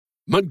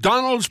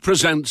McDonald's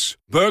presents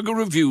Burger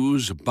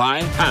Reviews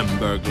by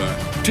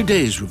Hamburglar.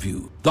 Today's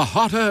review, the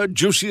hotter,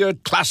 juicier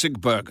classic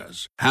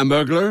burgers.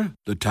 Hamburglar,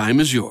 the time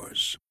is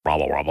yours.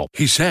 Bravo, bravo.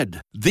 He said,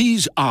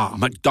 "These are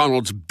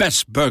McDonald's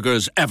best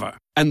burgers ever."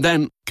 And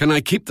then, "Can I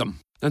keep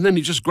them?" And then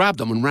he just grabbed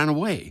them and ran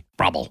away.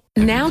 Bravo.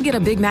 Now get a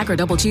Big Mac or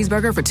double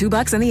cheeseburger for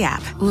 $2 in the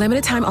app.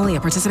 Limited time only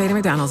at participating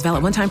McDonald's.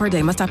 Valid one time per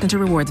day. Must opt into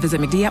rewards.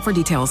 Visit McD app for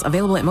details.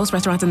 Available at most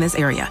restaurants in this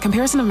area.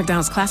 Comparison of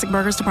McDonald's classic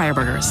burgers to prior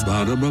burgers.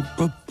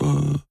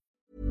 Ba-da-ba-ba-ba.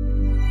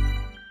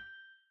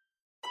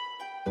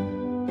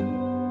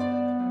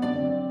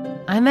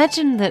 I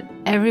imagine that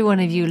every one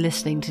of you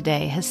listening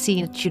today has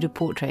seen a Tudor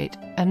portrait,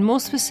 and more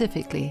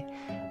specifically,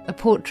 a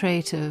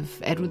portrait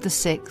of Edward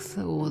VI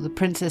or the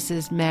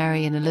Princesses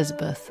Mary and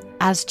Elizabeth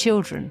as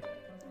children.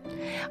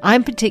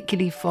 I'm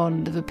particularly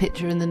fond of a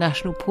picture in the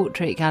National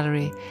Portrait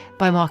Gallery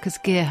by Marcus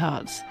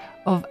Gerhardt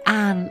of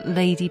Anne,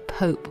 Lady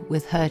Pope,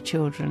 with her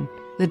children.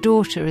 The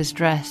daughter is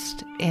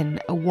dressed in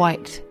a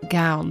white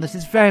gown that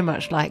is very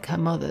much like her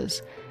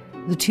mother's.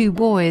 The two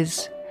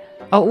boys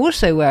are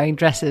also wearing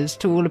dresses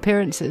to all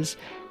appearances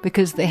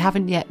because they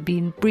haven't yet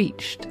been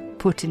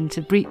put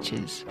into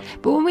breeches.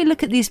 But when we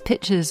look at these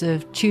pictures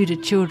of Tudor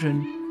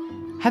children,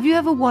 have you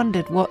ever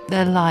wondered what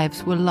their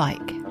lives were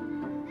like?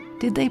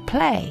 Did they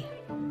play?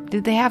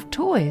 Did they have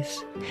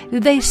toys?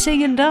 Did they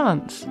sing and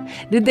dance?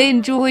 Did they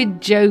enjoy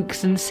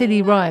jokes and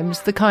silly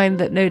rhymes, the kind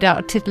that no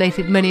doubt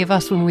titillated many of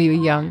us when we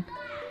were young?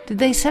 Did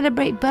they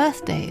celebrate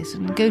birthdays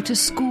and go to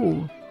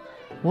school?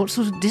 What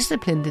sort of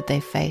discipline did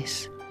they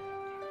face?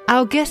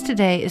 Our guest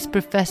today is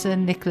Professor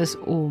Nicholas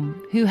Orme,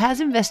 who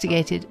has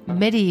investigated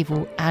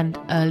medieval and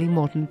early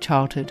modern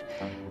childhood,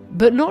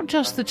 but not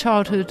just the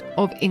childhood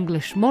of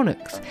English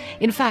monarchs.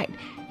 In fact,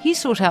 he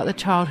sought out the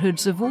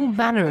childhoods of all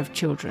manner of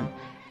children,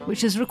 which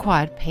has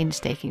required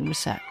painstaking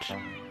research.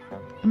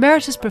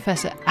 Emeritus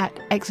Professor at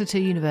Exeter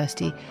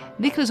University,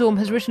 Nicholas Orme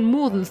has written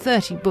more than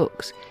 30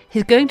 books.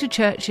 His Going to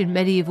Church in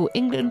Medieval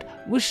England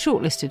was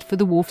shortlisted for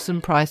the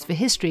Wolfson Prize for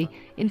History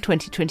in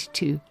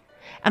 2022.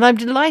 And I'm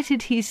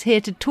delighted he's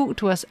here to talk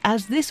to us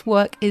as this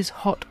work is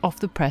hot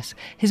off the press.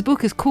 His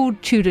book is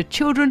called Tudor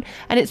Children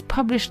and it's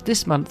published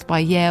this month by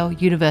Yale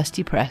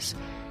University Press.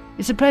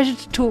 It's a pleasure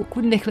to talk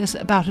with Nicholas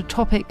about a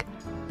topic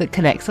that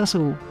connects us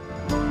all.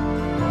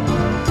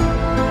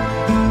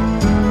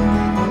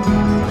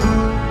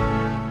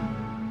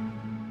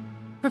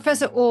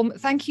 Professor Orme,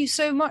 thank you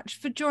so much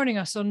for joining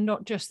us on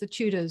Not Just the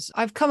Tudors.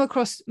 I've come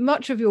across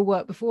much of your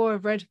work before.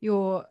 I've read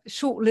your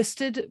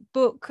shortlisted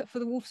book for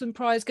the Wolfson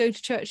Prize, Going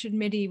to Church in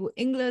Medieval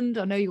England.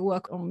 I know your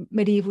work on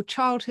medieval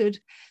childhood.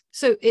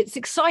 So it's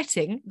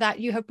exciting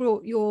that you have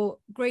brought your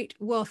great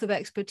wealth of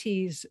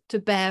expertise to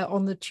bear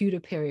on the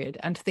Tudor period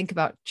and to think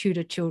about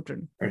Tudor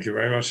children. Thank you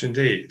very much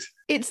indeed.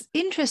 It's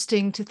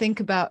interesting to think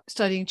about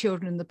studying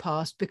children in the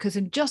past because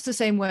in just the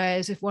same way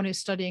as if one is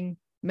studying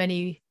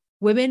many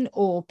women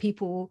or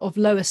people of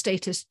lower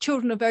status,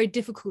 children are very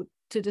difficult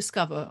to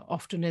discover,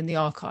 often in the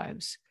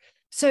archives.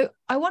 So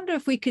I wonder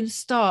if we can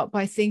start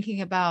by thinking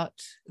about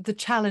the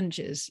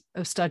challenges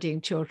of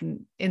studying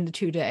children in the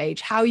Tudor age,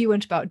 how you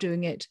went about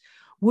doing it.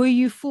 Were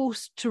you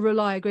forced to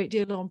rely a great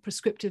deal on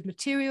prescriptive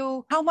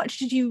material? How much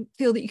did you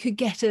feel that you could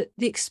get at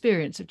the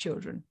experience of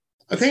children?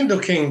 I think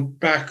looking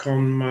back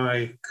on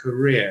my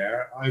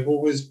career, I've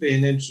always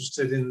been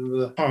interested in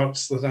the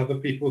parts that other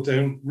people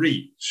don't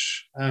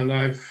reach. And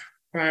I've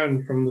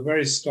found from the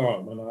very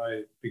start when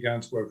I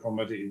began to work on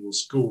medieval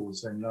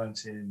schools in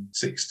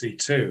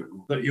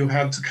 1962 that you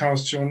had to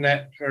cast your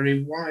net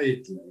very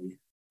widely.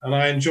 And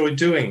I enjoy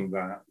doing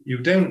that. You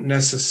don't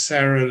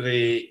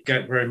necessarily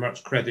get very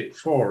much credit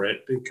for it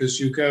because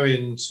you go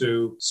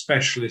into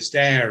specialist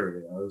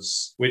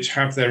areas which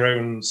have their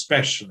own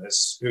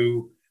specialists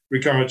who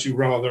regard you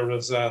rather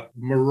as a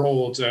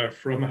marauder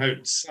from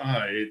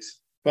outside.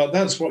 But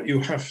that's what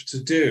you have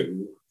to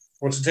do.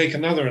 Or to take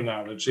another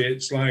analogy,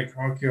 it's like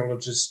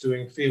archaeologists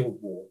doing field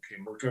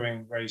walking or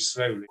going very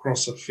slowly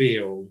across a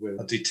field with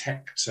a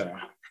detector,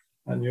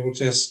 and you're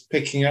just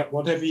picking up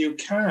whatever you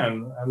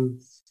can. And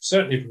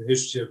certainly for the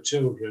history of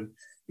children,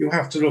 you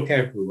have to look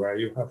everywhere.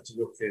 You have to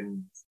look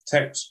in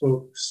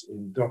textbooks,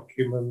 in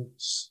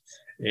documents,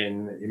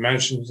 in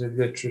imaginative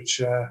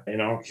literature,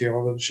 in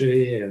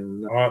archaeology,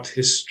 in art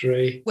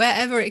history.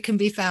 Wherever it can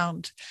be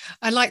found.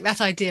 I like that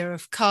idea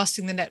of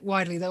casting the net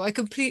widely, though I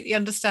completely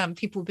understand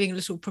people being a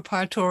little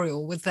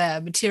proprietorial with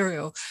their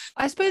material.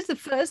 I suppose the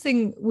first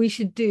thing we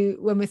should do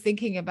when we're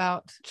thinking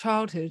about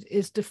childhood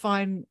is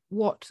define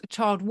what a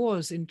child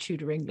was in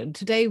Tudor England.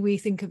 Today we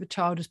think of a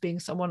child as being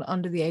someone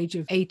under the age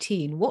of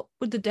 18. What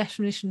would the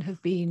definition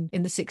have been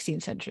in the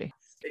 16th century?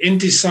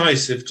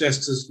 Indecisive,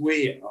 just as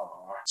we are.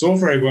 It's all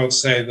very well to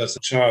say that a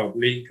child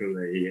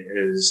legally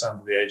is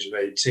under the age of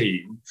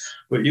 18,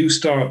 but you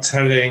start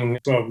telling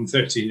 12 and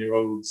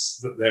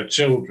 13-year-olds that they're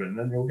children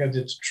and you'll get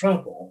into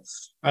trouble.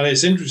 And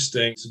it's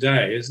interesting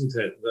today, isn't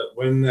it, that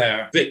when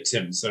they're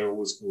victims, they're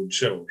always called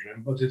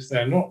children, but if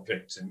they're not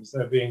victims,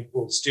 they're being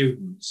called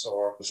students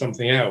or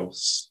something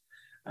else.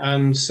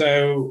 And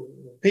so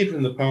people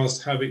in the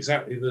past have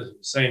exactly the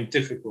same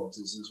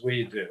difficulties as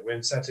we do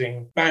in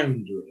setting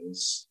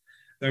boundaries.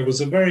 There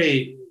was a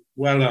very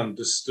well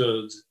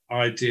understood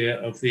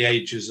idea of the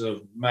ages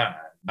of man,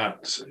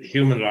 that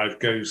human life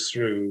goes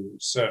through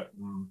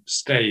certain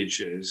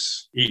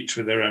stages, each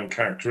with their own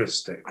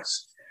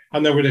characteristics.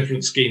 And there were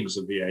different schemes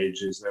of the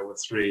ages. There were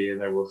 3,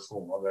 there were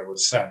 4, there were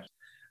 7.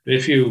 But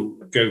if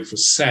you go for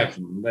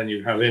 7, then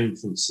you have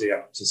infancy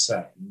up to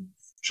 7,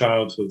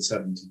 childhood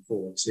 7 to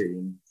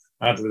 14,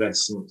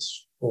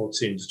 adolescence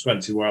 14 to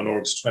 21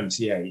 or to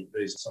 28.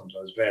 They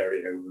sometimes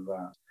vary over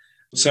that.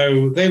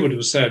 So they would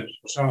have said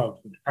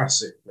childhood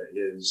classically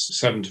is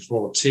 7 to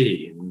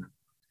 14,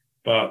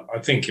 but I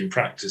think in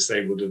practice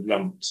they would have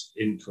lumped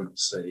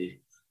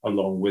infancy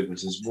along with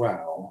it as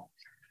well.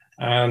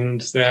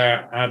 And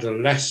their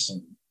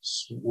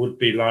adolescence would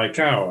be like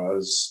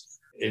ours,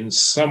 in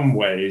some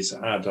ways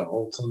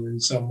adult and in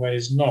some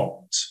ways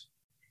not.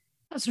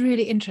 That's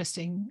really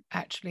interesting,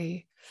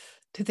 actually,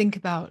 to think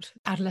about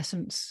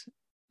adolescence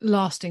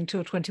lasting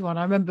till 21.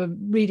 I remember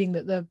reading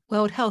that the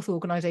World Health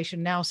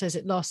Organization now says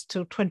it lasts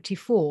till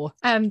 24.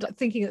 And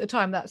thinking at the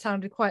time that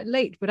sounded quite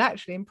late, but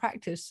actually in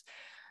practice,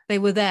 they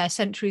were there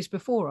centuries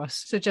before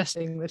us,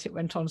 suggesting that it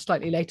went on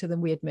slightly later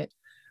than we admit.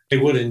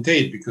 It would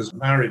indeed, because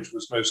marriage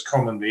was most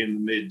commonly in the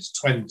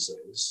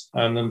mid-20s.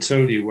 And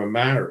until you were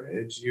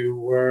married, you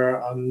were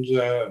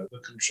under the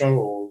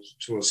control,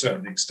 to a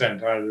certain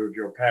extent, either of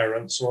your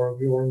parents or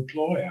of your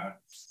employer.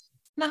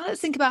 Now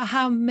let's think about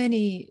how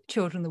many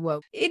children in the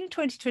world. In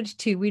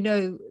 2022, we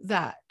know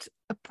that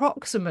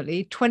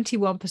approximately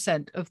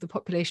 21% of the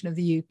population of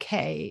the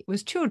UK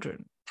was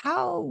children.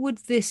 How would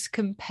this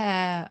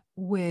compare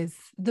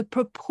with the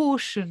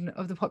proportion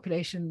of the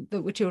population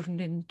that were children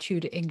in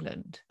Tudor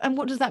England? And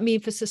what does that mean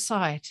for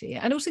society?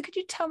 And also, could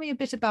you tell me a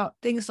bit about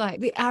things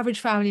like the average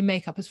family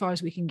makeup, as far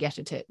as we can get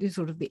at it,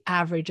 sort of the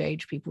average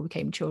age people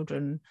became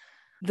children,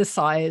 the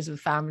size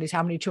of families,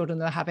 how many children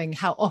they're having,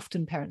 how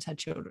often parents had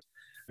children?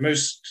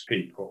 Most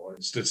people,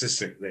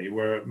 statistically,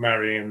 were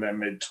marrying in their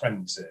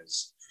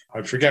mid-20s.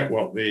 I forget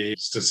what the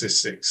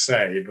statistics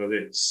say, but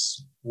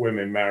it's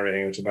women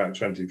marrying at about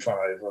 25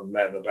 and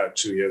men about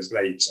 2 years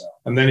later.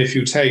 And then if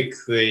you take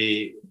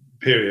the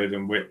period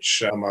in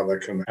which a mother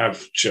can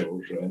have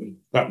children,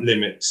 that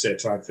limits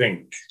it, I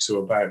think, to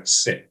about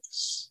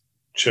 6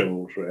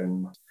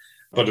 children.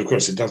 But of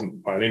course, it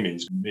doesn't by any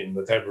means mean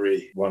that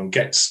everyone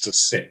gets to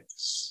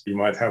 6. You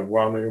might have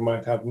 1 or you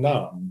might have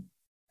none.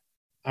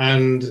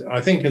 And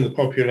I think in the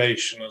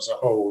population as a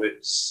whole,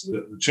 it's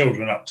that the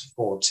children up to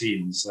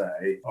 14,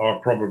 say, are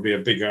probably a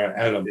bigger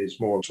element. It's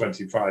more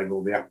 25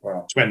 or the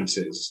upper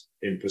 20s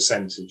in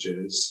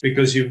percentages,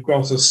 because you've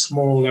got a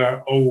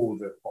smaller,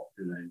 older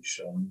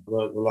population.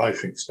 The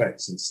life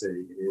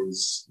expectancy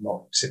is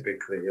not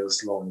typically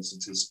as long as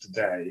it is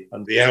today,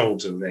 and the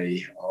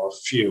elderly are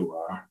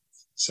fewer.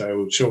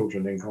 So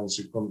children, in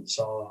consequence,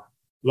 are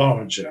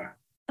larger.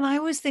 And I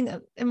always think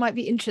that it might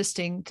be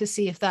interesting to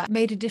see if that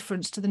made a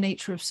difference to the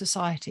nature of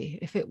society,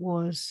 if it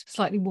was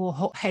slightly more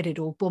hot-headed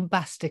or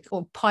bombastic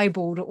or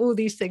piebald or all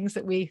these things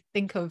that we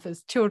think of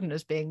as children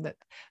as being, that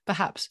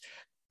perhaps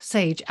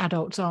sage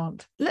adults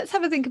aren't. Let's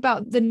have a think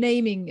about the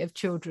naming of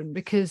children,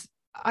 because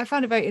I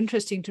found it very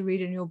interesting to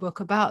read in your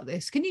book about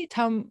this. Can you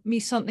tell me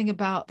something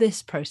about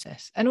this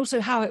process and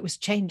also how it was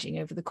changing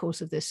over the course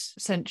of this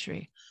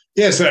century?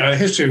 Yes, the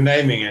history of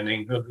naming in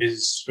England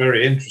is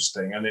very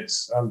interesting, and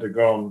it's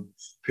undergone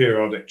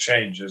periodic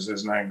changes.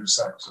 There's an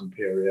Anglo-Saxon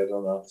period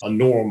and a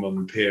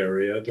Norman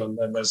period, and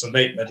then there's a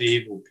late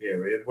medieval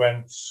period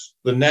when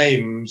the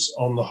names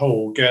on the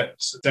whole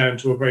get down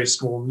to a very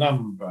small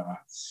number.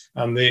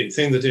 And the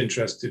thing that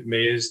interested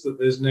me is that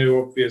there's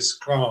no obvious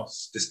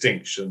class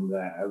distinction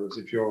there,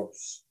 that if you're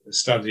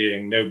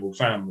studying noble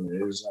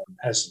families and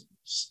peasants,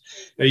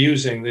 they're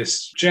using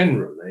this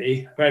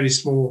generally fairly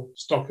small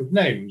stock of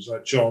names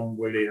like John,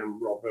 William,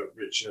 Robert,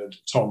 Richard,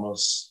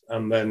 Thomas,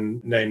 and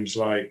then names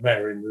like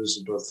Mary and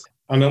Elizabeth.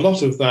 And a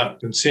lot of that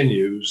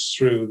continues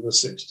through the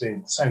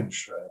 16th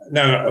century.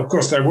 Now, of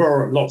course, there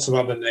were lots of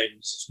other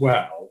names as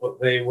well, but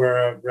they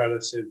were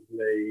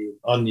relatively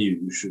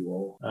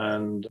unusual.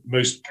 And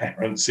most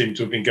parents seem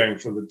to have been going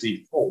for the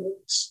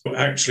defaults. But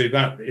actually,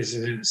 that is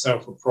in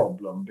itself a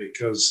problem,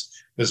 because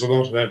there's a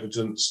lot of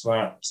evidence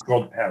that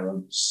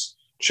godparents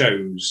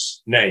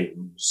chose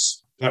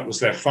names. That was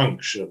their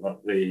function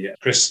at the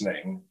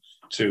christening,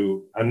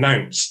 to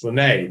announce the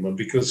name. And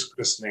because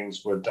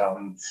christenings were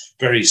done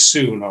very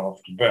soon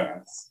after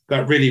birth,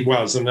 that really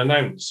was an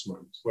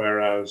announcement,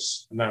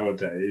 whereas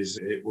nowadays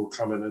it will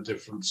come in a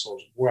different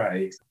sort of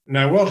way.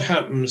 Now, what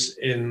happens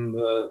in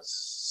the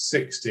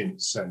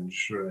 16th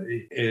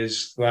century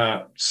is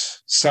that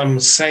some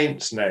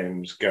saint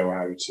names go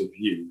out of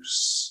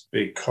use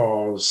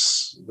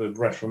because the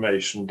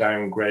Reformation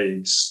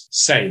downgrades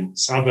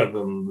saints. Other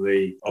than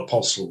the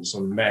apostles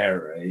and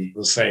Mary,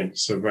 the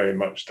saints are very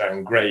much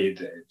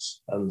downgraded,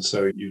 and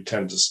so you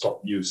tend to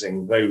stop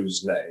using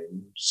those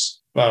names.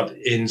 But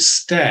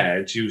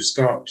instead, you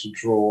start to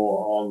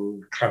draw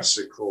on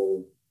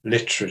classical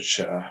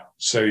literature.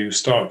 So you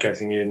start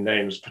getting in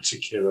names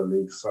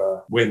particularly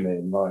for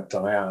women like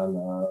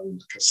Diana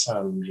and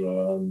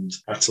Cassandra and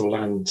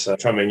Atalanta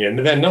coming in.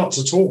 They're not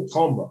at all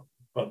common,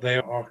 but they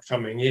are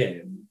coming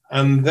in.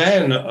 And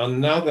then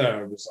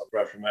another result of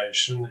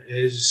Reformation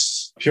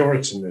is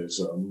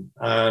Puritanism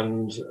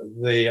and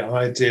the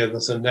idea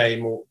that a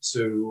name ought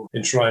to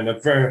enshrine a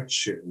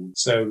virtue,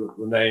 so that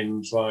the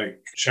names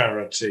like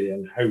Charity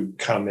and Hope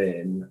come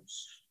in.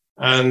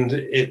 And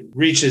it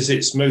reaches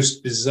its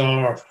most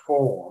bizarre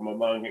form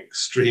among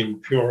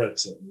extreme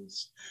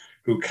Puritans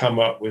who come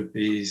up with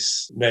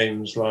these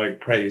names like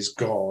Praise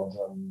God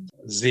and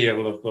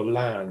Zeal of the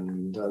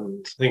Land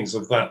and things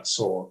of that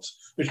sort,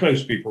 which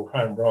most people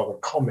found rather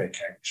comic,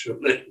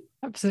 actually.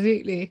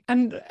 Absolutely.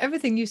 And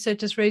everything you said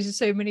just raises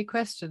so many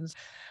questions.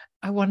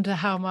 I wonder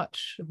how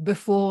much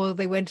before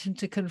they went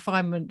into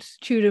confinement,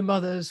 Tudor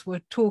mothers were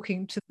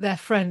talking to their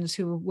friends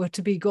who were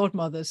to be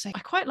godmothers, saying, I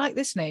quite like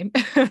this name,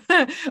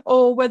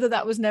 or whether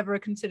that was never a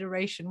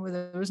consideration,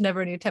 whether there was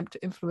never any attempt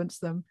to influence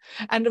them.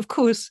 And of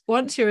course,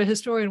 once you're a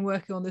historian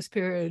working on this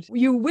period,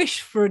 you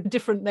wish for a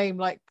different name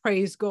like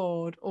Praise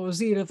God or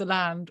Zeal of the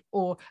Land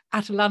or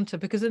Atalanta,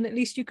 because then at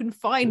least you can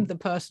find the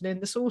person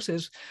in the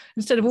sources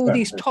instead of all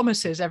these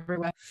Thomases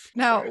everywhere.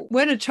 Now,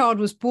 when a child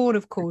was born,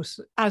 of course,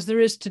 as there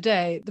is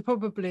today, the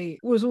probably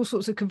was all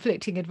sorts of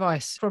conflicting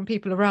advice from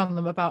people around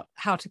them about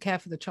how to care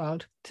for the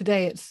child.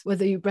 Today, it's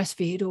whether you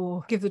breastfeed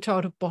or give the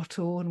child a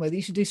bottle and whether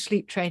you should do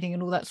sleep training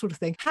and all that sort of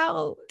thing.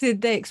 How did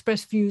they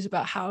express views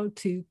about how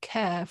to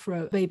care for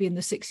a baby in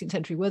the 16th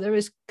century? Were they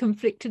as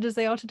conflicted as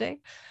they are today?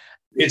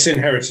 It's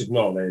inherited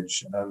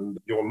knowledge, and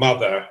your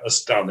mother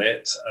has done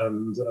it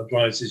and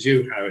advises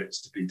you how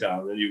it's to be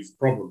done, and you've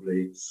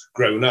probably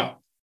grown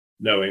up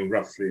knowing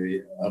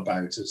roughly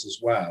about it as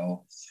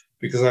well.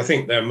 Because I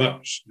think they're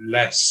much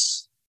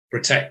less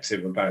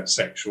protective about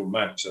sexual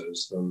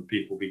matters than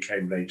people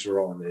became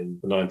later on in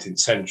the 19th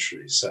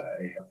century, say.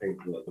 I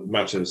think that the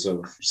matters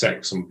of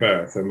sex and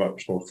birth are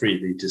much more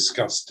freely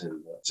discussed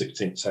in the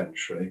 16th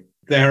century.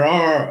 There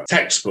are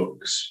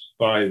textbooks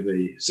by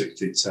the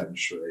 16th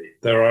century.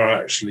 There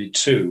are actually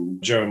two,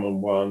 a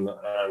German one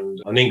and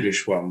an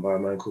English one by a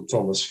man called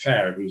Thomas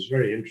Fair, who's a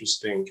very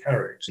interesting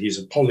character. He's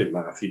a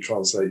polymath. He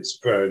translates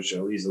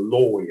Virgil. He's a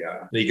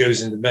lawyer. And he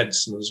goes into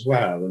medicine as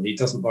well. And he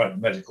doesn't like the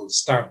medical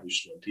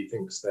establishment. He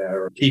thinks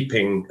they're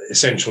keeping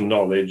essential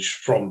knowledge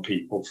from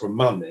people for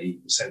money,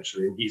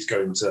 essentially. And he's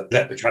going to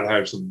let the cat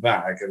out of the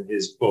bag. And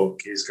his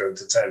book is going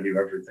to tell you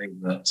everything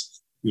that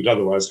you'd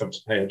otherwise have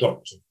to pay a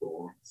doctor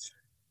for.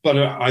 But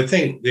I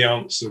think the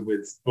answer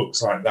with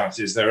books like that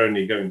is they're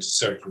only going to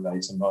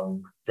circulate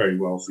among very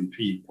wealthy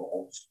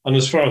people. And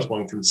as far as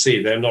one can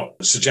see, they're not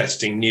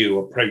suggesting new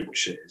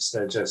approaches.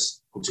 They're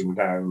just putting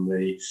down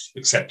the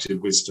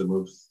accepted wisdom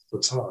of the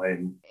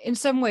time. In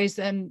some ways,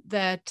 then,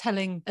 they're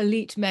telling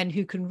elite men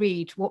who can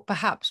read what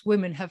perhaps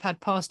women have had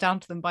passed down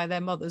to them by their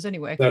mothers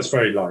anyway. That's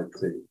very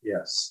likely,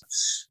 yes.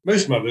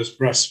 Most mothers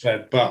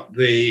breastfed, but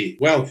the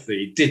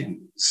wealthy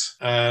didn't.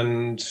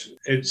 And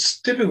it's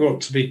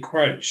difficult to be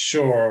quite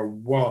sure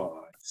why.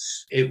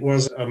 It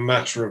was a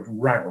matter of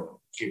rank.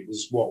 It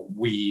was what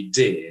we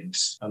did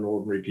and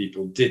ordinary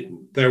people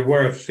didn't. There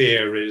were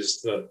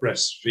theories that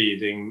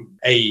breastfeeding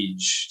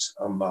aged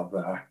a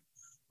mother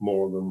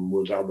more than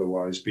would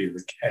otherwise be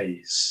the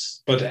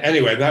case. But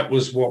anyway, that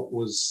was what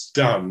was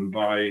done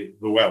by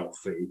the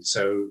wealthy.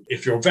 So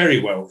if you're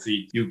very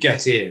wealthy, you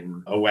get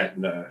in a wet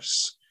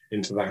nurse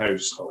into the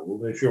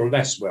household. If you're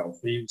less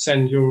wealthy, you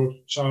send your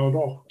child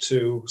off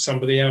to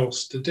somebody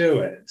else to do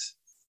it.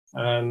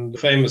 And the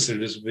famous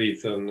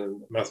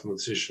Elizabethan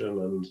mathematician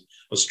and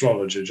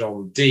astrologer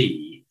John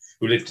Dee,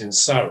 who lived in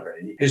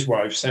Surrey, his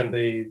wife sent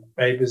the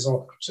babies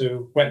off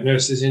to wet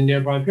nurses in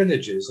nearby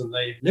villages, and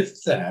they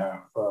lived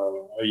there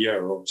for a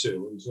year or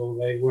two until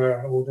they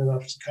were old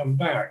enough to come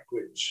back,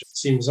 which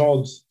seems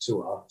odd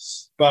to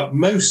us. But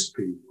most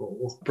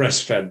people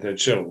breastfed their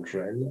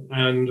children.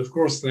 And of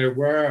course, there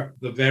were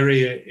the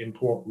very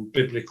important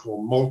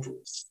biblical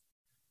models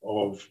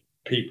of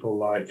people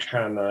like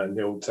Hannah in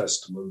the Old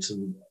Testament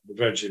and the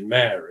Virgin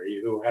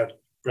Mary, who had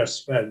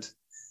breastfed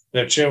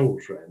their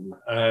children.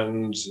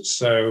 And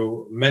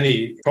so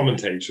many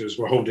commentators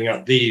were holding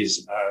up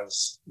these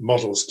as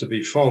models to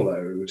be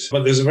followed.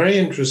 But there's a very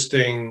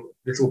interesting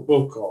little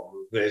book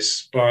on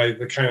this by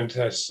the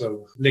Countess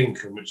of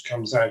Lincoln, which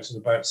comes out in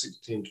about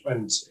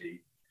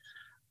 1620.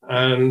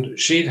 And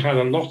she'd had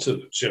a lot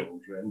of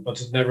children, but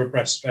had never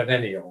breastfed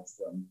any of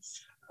them.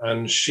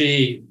 And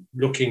she,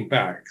 looking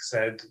back,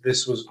 said,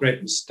 this was a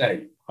great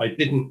mistake. I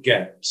didn't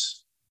get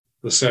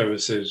the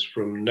services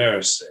from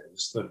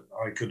nurses that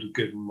I could have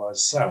given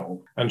myself.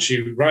 And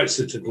she writes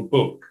a little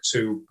book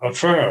to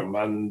affirm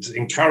and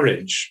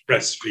encourage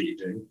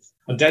breastfeeding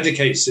and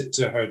dedicates it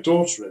to her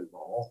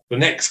daughter-in-law, the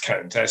next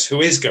countess,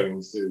 who is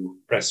going to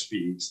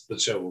breastfeed the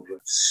children.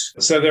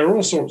 So there are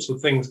all sorts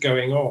of things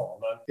going on.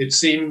 It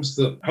seems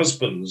that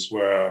husbands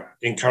were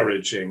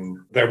encouraging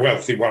their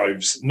wealthy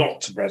wives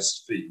not to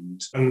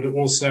breastfeed, and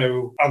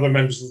also other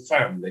members of the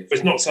family. If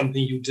it's not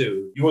something you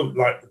do, you won't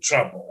like the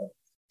trouble,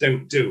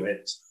 don't do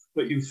it.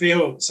 But you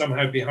feel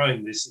somehow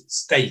behind this it's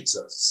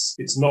status.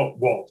 It's not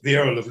what the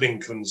Earl of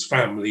Lincoln's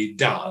family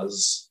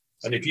does.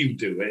 And if you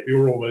do it,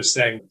 you're almost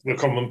saying we're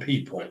common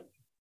people.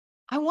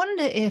 I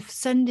wonder if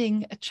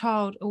sending a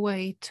child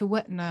away to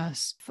wet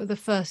nurse for the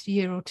first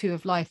year or two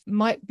of life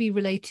might be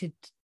related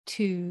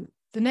to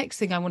the next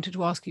thing I wanted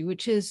to ask you,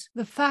 which is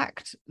the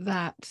fact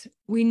that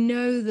we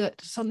know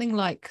that something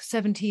like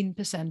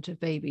 17% of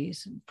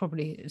babies,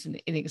 probably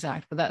isn't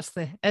inexact, but that's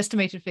the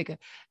estimated figure,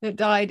 that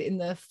died in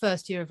the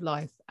first year of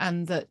life,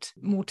 and that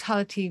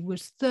mortality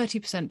was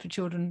 30% for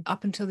children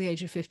up until the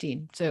age of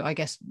 15. So I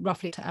guess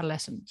roughly to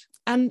adolescence.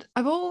 And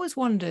I've always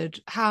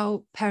wondered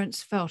how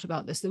parents felt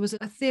about this. There was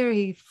a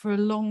theory for a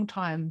long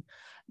time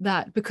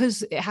that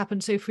because it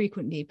happened so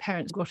frequently,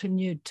 parents got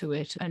inured to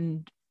it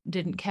and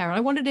didn't care.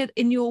 I wondered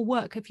in your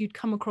work if you'd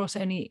come across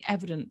any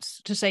evidence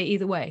to say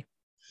either way.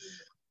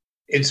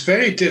 It's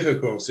very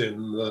difficult in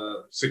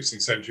the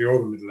 16th century or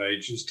the Middle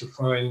Ages to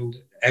find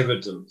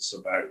evidence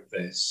about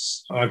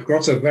this. I've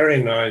got a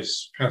very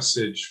nice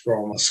passage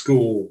from a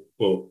school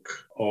book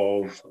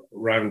of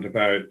round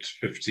about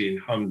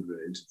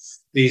 1500.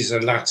 These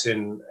are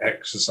Latin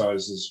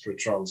exercises for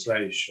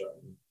translation,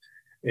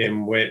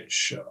 in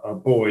which a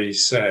boy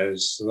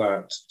says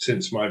that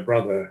since my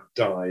brother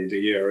died a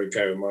year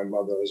ago, my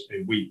mother has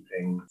been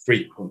weeping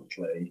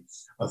frequently.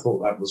 I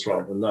thought that was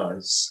rather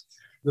nice.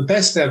 The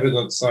best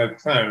evidence I've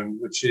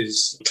found, which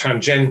is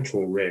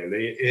tangential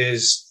really,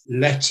 is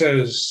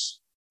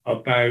letters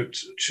about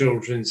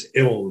children's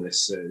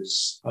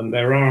illnesses. And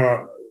there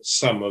are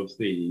some of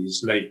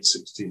these late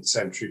 16th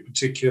century,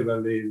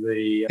 particularly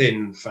the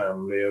Thin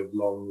family of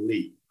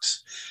Longleat.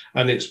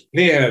 And it's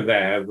clear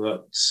there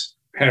that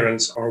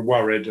parents are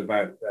worried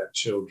about their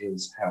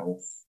children's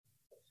health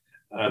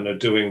and are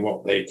doing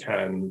what they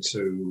can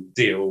to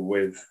deal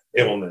with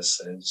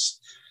illnesses.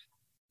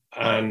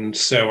 And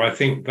so I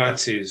think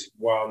that is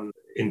one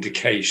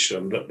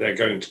indication that they're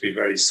going to be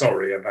very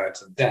sorry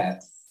about a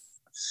death.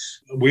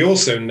 We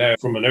also know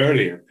from an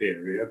earlier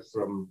period,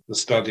 from the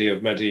study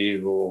of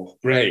medieval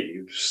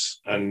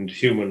graves and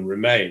human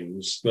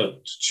remains,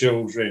 that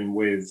children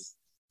with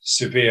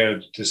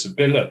severe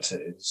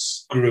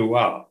disabilities grew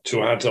up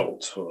to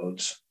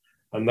adulthood,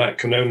 and that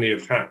can only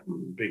have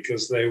happened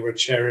because they were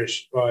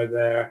cherished by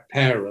their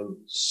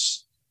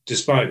parents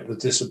despite the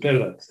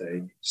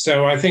disability.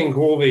 So I think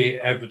all the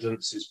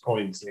evidence is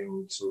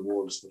pointing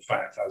towards the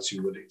fact, as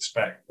you would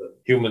expect, that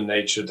human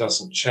nature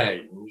doesn't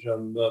change,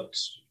 and that,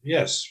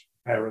 yes,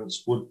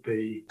 parents would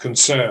be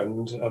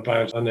concerned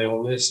about an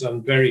illness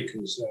and very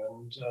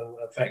concerned and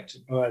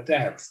affected by a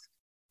death.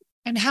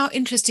 And how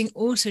interesting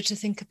also to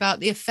think about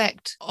the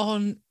effect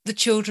on the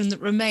children that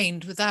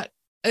remained with that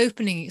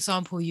opening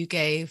example you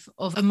gave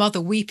of a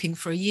mother weeping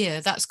for a year.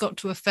 That's got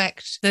to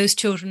affect those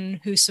children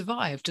who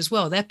survived as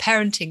well. Their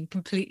parenting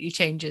completely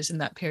changes in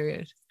that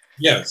period.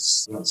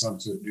 Yes, that's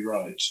absolutely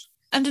right.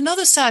 And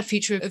another sad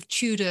feature of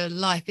Tudor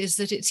life is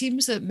that it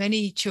seems that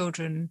many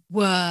children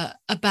were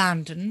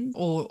abandoned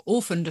or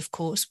orphaned, of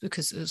course,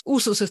 because there's all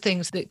sorts of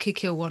things that could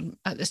kill one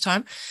at this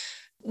time.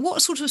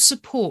 What sort of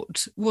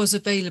support was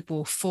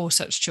available for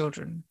such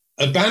children?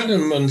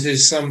 Abandonment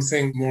is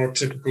something more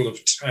typical of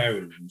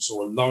towns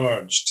or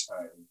large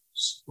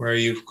towns where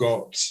you've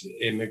got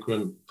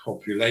immigrant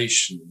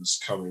populations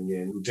coming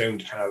in who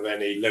don't have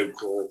any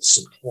local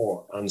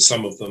support, and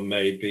some of them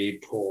may be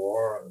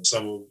poor, and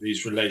some of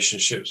these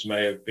relationships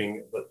may have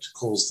been, that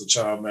caused the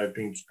child may have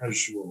been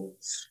casual.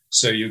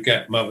 So you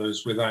get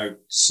mothers without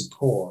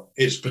support.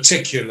 It's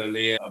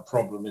particularly a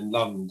problem in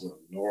London,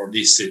 or at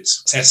least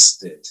it's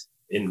tested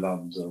in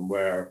London,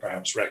 where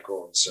perhaps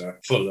records are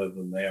fuller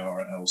than they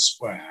are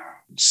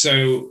elsewhere.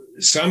 So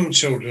some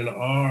children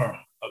are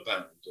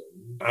abandoned.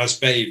 As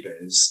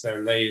babies,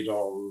 they're laid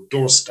on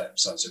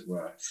doorsteps, as it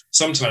were.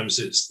 Sometimes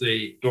it's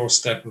the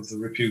doorstep of the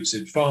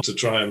reputed father to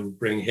try and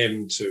bring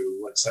him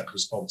to accept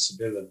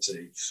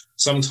responsibility.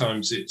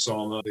 Sometimes it's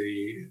on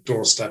the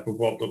doorstep of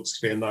what looks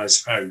to be a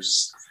nice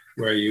house,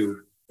 where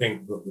you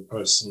think that the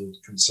person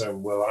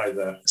concerned will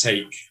either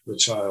take the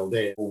child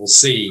in or will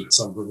see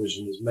some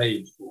provision is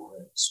made for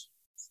it.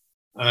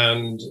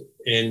 And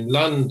in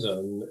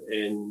London,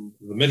 in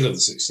the middle of the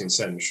 16th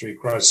century,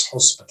 Christ's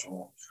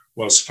Hospital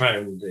was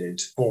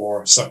founded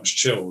for such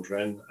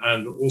children,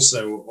 and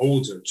also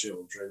older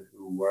children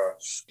who were,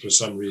 for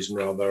some reason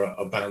or other,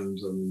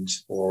 abandoned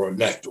or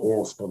left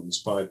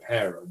orphans by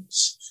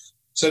parents.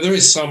 So there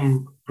is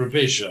some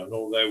provision,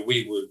 although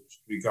we would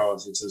regard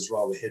it as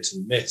rather hit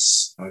and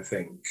miss, I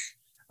think.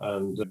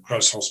 And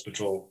Christ's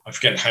Hospital, I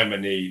forget how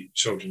many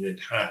children it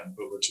had,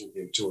 but we're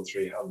talking of 200 or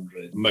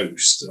 300,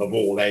 most of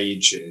all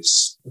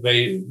ages.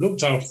 They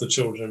looked after the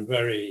children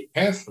very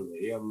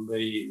carefully, and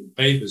the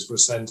babies were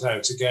sent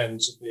out again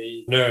to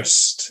be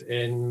nursed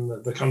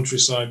in the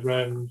countryside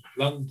round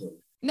London.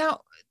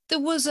 Now, there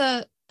was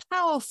a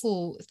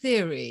powerful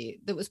theory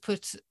that was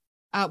put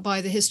out by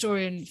the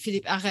historian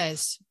Philippe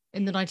Arès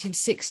in the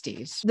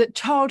 1960s, that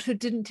childhood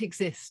didn't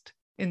exist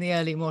in the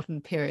early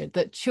modern period,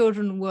 that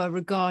children were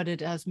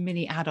regarded as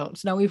mini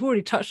adults. Now, we've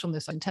already touched on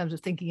this in terms of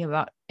thinking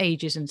about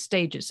ages and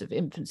stages of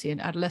infancy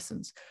and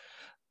adolescence.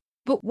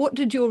 But what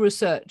did your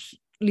research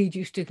lead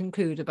you to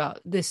conclude about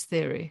this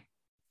theory?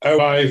 Oh,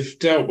 I've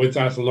dealt with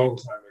that a long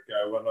time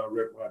ago when I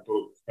wrote my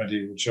book,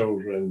 Medieval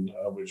Children,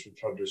 which was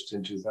published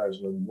in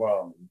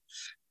 2001.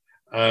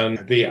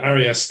 And the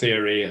Arias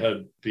theory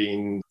had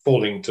been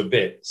falling to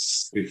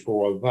bits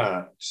before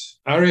that.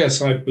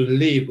 Arias, I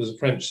believe, was a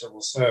French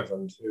civil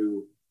servant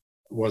who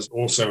was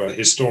also a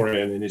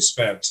historian in his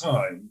spare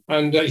time.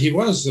 And he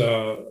was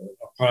a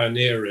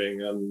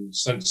pioneering and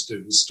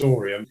sensitive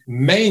historian,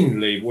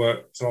 mainly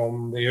worked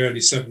on the early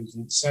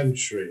 17th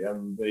century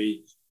and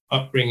the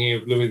upbringing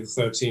of Louis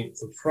XIII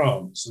of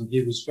France. And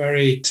he was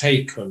very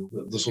taken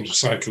with the sort of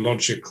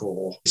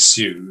psychological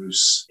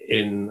issues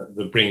in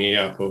the bringing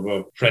up of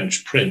a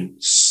French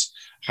prince,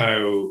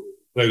 how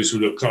those who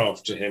looked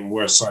after him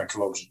were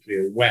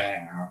psychologically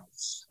aware,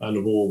 and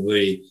of all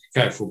the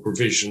careful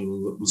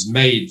provision that was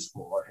made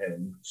for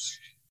him.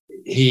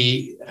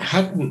 He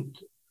hadn't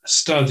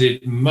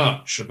studied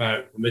much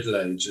about the Middle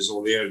Ages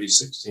or the early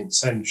 16th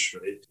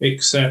century,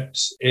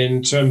 except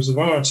in terms of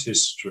art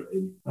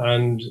history.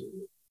 And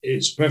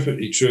it's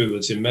perfectly true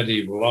that in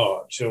medieval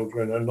art,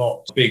 children are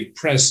not a big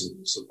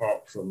presence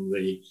apart from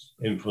the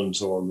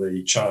infant or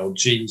the child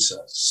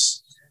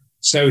Jesus.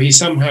 So he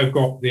somehow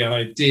got the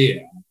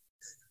idea.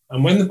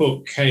 And when the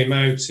book came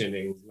out in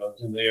England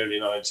in the early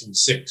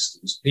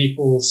 1960s,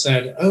 people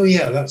said, oh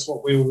yeah, that's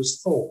what we always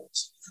thought.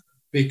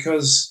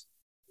 Because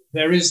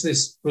there is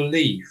this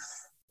belief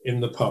in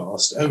the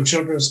past, oh,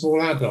 children are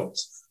small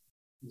adults.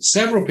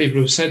 Several people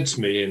have said to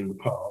me in the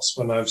past,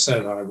 when I've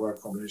said I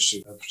work on the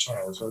issue of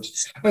childhood,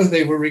 oh,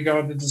 they were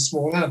regarded as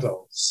small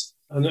adults.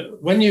 And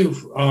when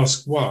you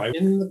ask why,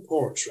 in the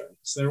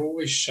portraits, they're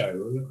always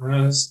shown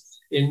as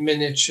in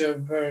miniature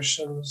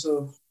versions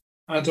of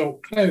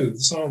adult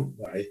clothes, aren't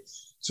they?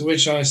 To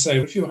which I say,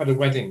 if you had a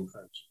wedding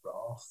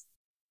photograph,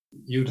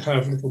 you'd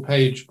have little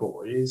page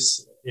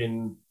boys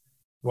in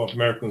what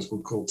Americans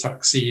would call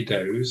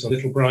tuxedos,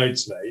 little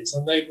bridesmaids,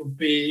 and they would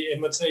be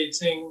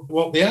imitating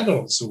what the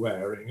adults are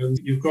wearing. And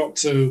you've got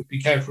to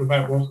be careful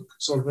about what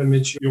sort of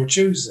image you're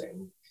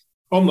choosing.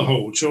 On the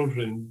whole,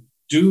 children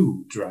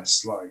do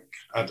dress like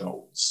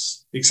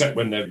adults, except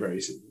when they're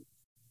very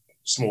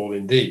small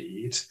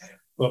indeed.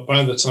 But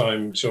by the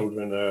time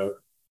children are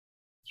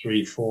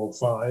 3, 4,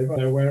 5,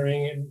 they're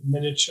wearing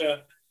miniature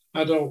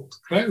adult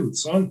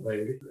clothes, aren't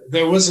they?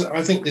 There was,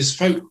 I think, this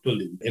folk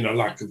belief in a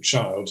lack of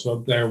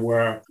childhood. There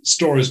were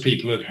stories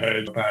people had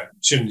heard about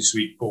chimney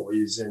sweep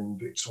boys in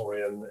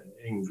Victorian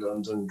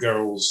England and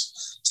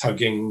girls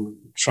tugging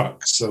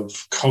trucks of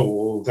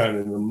coal down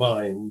in the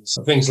mines,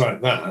 things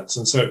like that.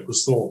 And so it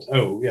was thought,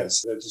 oh,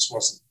 yes, there just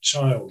wasn't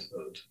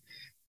childhood.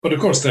 But of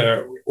course,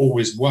 there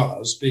always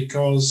was,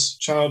 because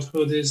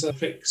childhood is a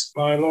fixed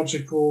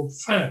biological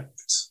fact.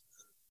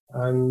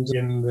 And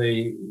in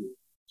the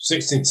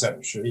 16th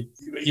century,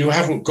 you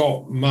haven't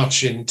got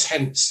much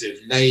intensive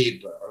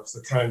labour of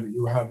the kind that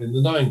you have in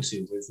the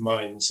 90s with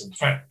mines and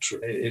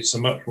factories. It's a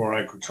much more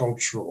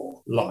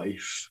agricultural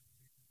life.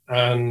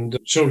 And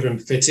children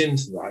fit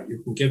into that. You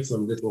can give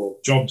them little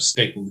jobs,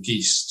 taking the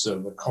geese to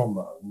the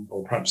common,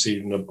 or perhaps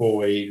even a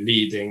boy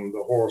leading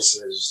the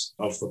horses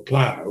of the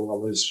plough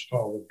while his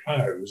father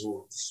ploughs.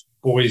 Or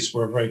boys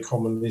were very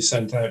commonly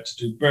sent out to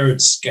do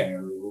bird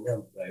scaring,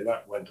 weren't they?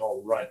 That went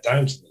on right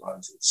down to the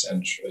 19th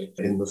century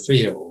in the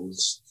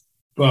fields.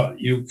 But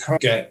you can't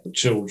get the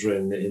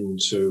children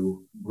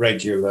into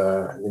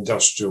regular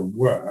industrial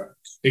work,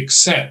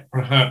 except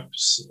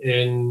perhaps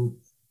in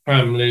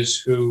families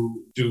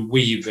who do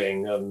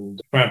weaving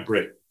and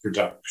fabric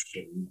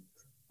production.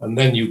 And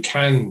then you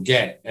can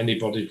get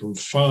anybody from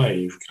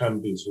 5 can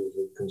be sort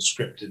of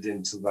conscripted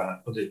into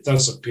that. But it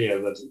does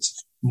appear that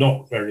it's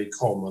not very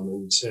common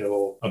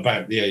until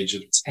about the age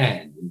of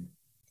 10.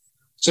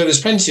 So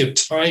there's plenty of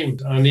time,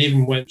 and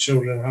even when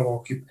children have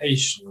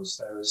occupations,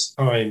 there is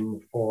time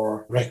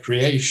for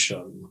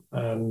recreation.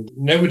 And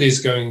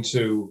nobody's going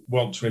to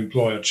want to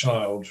employ a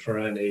child for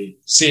any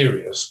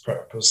serious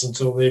purpose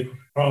until they've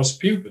passed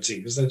puberty,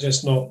 because they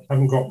just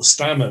haven't got the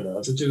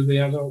stamina to do the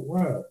adult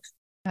work.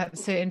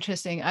 That's so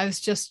interesting. I was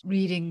just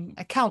reading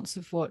accounts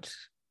of what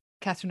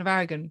Catherine of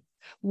Aragon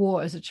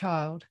wore as a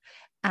child.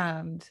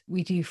 And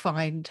we do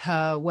find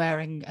her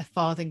wearing a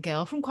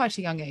farthingale from quite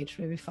a young age,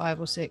 maybe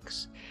 5 or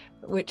 6,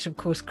 which of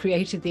course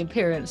created the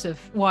appearance of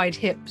wide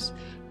hips.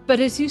 But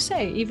as you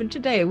say, even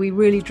today, we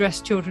really dress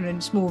children in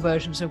small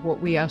versions of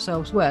what we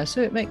ourselves wear.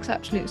 So it makes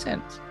absolute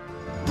sense.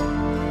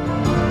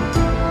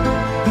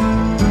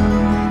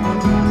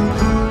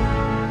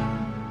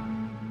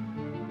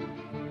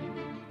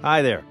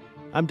 Hi there.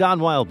 I'm Don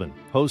Wildman,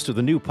 host of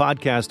the new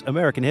podcast,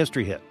 American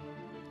History Hit.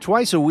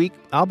 Twice a week,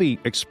 I'll be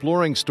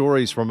exploring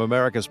stories from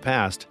America's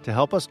past to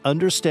help us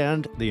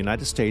understand the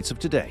United States of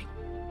today.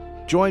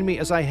 Join me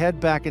as I head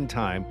back in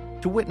time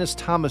to witness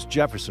Thomas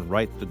Jefferson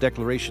write the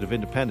Declaration of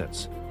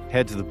Independence,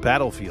 head to the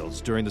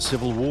battlefields during the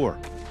Civil War,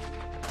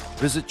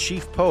 visit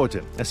Chief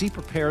Powhatan as he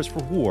prepares for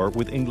war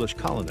with English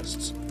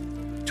colonists,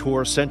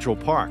 tour Central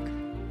Park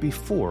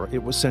before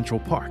it was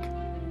Central Park,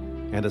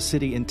 and a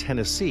city in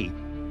Tennessee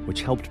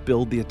which helped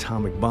build the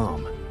atomic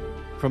bomb.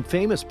 From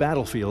famous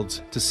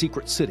battlefields to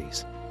secret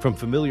cities, from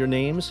familiar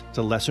names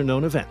to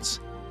lesser-known events,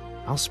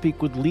 I'll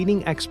speak with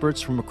leading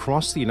experts from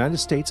across the United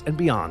States and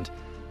beyond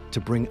to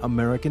bring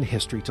American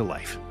history to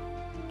life.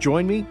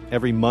 Join me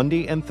every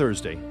Monday and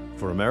Thursday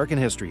for American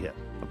History Hit,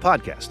 a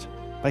podcast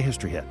by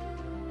History Hit.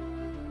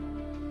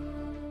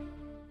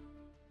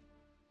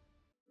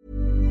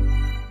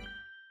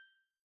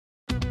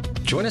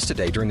 Join us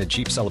today during the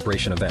Jeep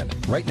Celebration event.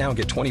 Right now,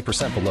 get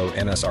 20% below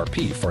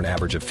MSRP for an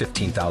average of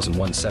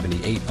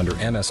 $15,178 under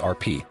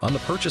MSRP on the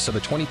purchase of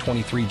a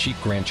 2023 Jeep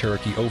Grand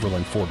Cherokee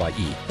Overland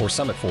 4xE or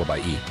Summit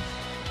 4xE.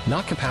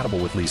 Not compatible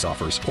with lease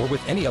offers or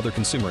with any other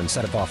consumer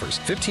incentive offers.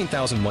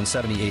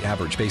 $15,178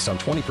 average based on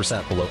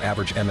 20% below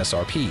average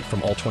MSRP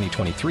from all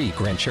 2023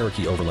 Grand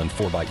Cherokee Overland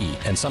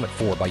 4xE and Summit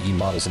 4xE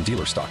models in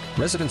dealer stock.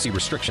 Residency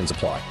restrictions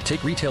apply.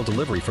 Take retail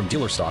delivery from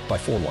dealer stock by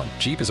 4/1.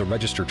 Jeep is a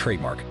registered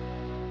trademark.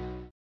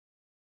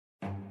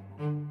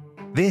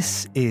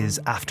 This is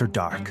After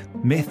Dark,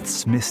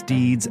 myths,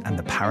 misdeeds, and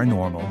the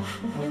paranormal.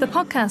 The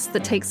podcast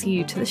that takes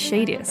you to the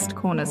shadiest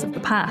corners of the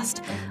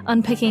past,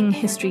 unpicking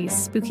history's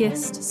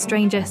spookiest,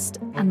 strangest,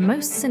 and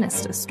most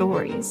sinister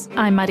stories.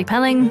 I'm Maddie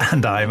Pelling.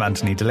 And I'm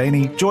Anthony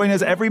Delaney. Join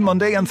us every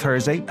Monday and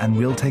Thursday, and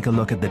we'll take a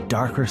look at the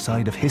darker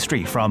side of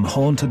history, from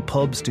haunted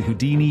pubs to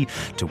Houdini,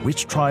 to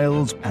witch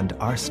trials and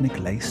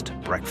arsenic-laced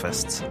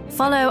breakfasts.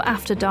 Follow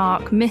After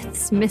Dark,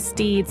 myths,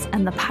 misdeeds,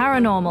 and the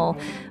paranormal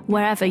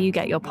wherever you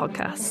get your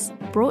podcasts.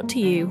 Brought to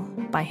you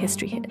by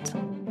History Hit.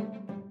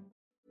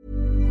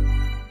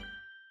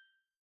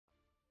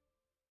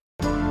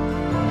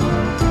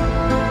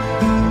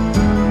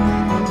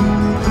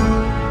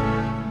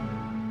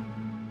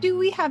 Do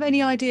we have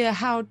any idea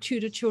how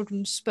Tudor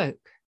children spoke?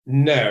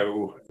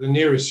 No, the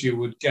nearest you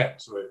would get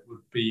to it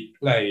would be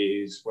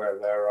plays where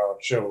there are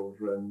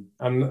children.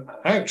 And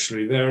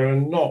actually, there are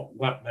not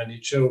that many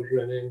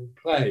children in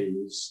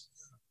plays.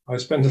 I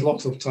spend a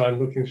lot of time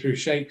looking through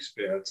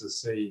Shakespeare to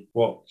see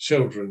what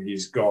children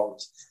he's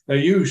got. They're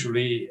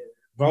usually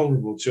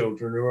vulnerable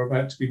children who are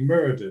about to be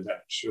murdered,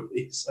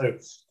 actually, so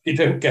you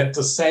don't get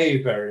to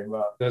say very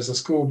much. There's a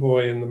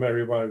schoolboy in The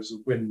Merry Wives of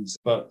Windsor,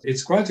 but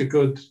it's quite a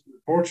good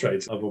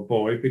portrait of a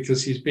boy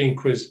because he's being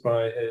quizzed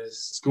by his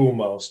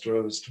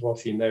schoolmaster as to what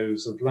he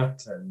knows of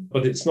Latin.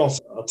 But it's not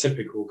a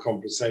typical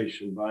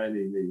conversation by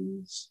any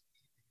means.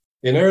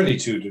 In early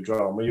Tudor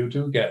drama, you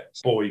do get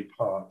boy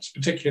parts,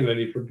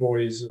 particularly for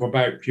boys of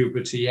about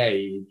puberty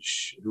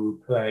age, who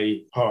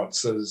play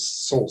parts as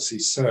saucy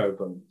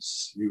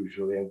servants,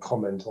 usually, and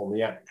comment on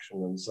the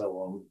action and so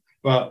on.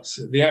 But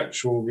the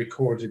actual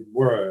recorded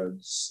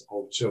words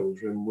of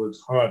children would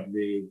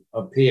hardly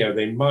appear.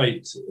 They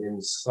might in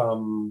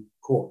some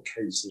court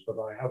cases, but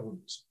I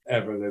haven't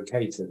ever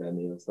located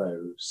any of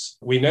those.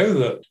 We know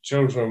that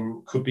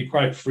children could be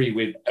quite free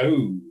with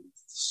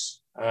oaths,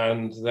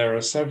 and there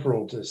are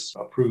several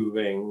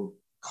disapproving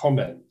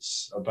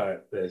comments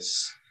about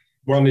this.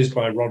 One is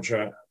by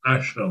Roger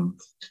Ascham,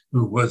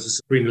 who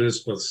was Queen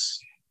Elizabeth's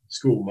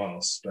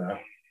schoolmaster,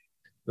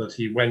 that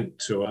he went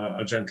to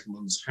a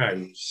gentleman's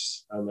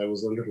house and there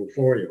was a little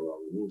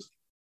 4-year-old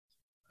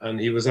and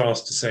he was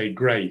asked to say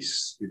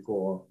grace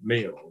before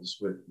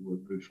meals,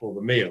 before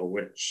the meal,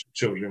 which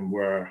children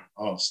were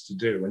asked to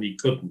do, and he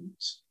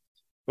couldn't.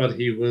 But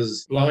he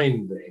was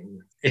blinding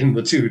in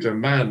the Tudor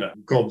manner,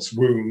 God's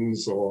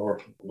wounds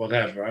or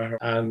whatever,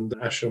 and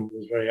Ascham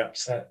was very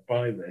upset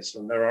by this,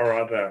 and there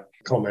are other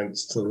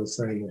comments to the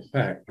same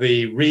effect.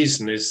 The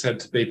reason is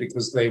said to be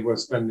because they were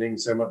spending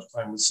so much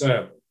time with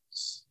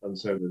servants, and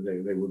so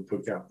they would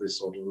pick up this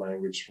sort of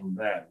language from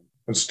them.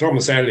 And Sir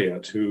Thomas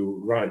Eliot,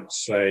 who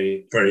writes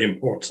a very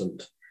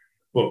important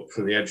book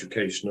for the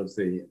education of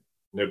the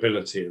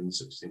nobility in the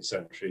 16th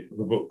century,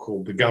 the book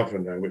called The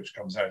Governor, which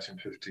comes out in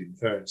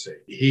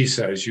 1530. He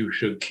says you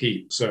should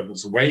keep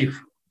servants away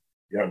from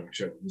young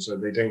children so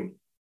they don't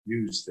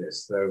use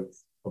this, though,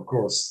 of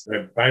course,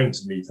 they're bound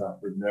to meet up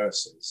with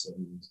nurses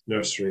and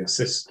nursery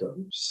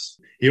assistants.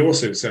 He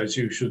also says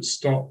you should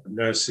stop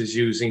nurses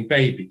using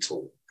baby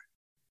talk,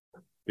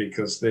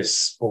 because this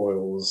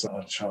spoils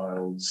a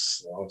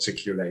child's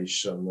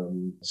articulation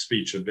and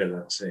speech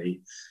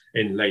ability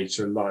in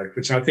later life,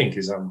 which I think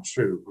is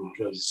untrue,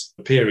 because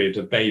the period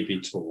of baby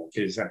talk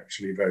is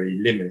actually very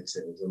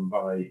limited, and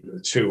by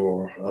 2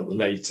 or at the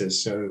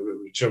latest,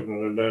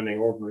 children are learning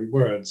ordinary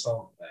words,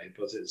 aren't they?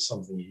 But it's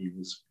something he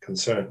was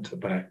concerned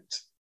about.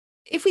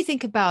 If we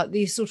think about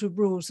these sort of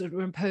rules that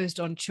were imposed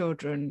on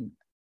children,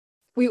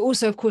 we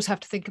also, of course, have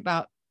to think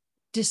about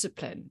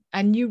discipline.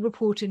 And you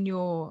report in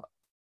your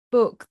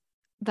book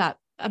that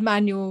a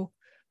manual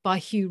by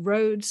Hugh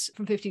Rhodes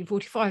from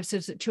 1545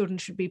 says that children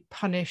should be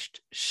punished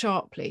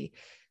sharply.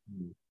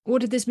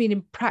 What did this mean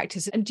in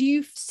practice? And do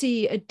you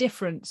see a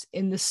difference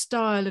in the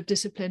style of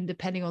discipline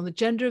depending on the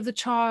gender of the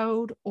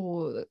child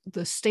or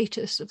the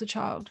status of the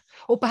child,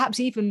 or perhaps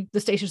even the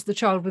status of the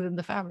child within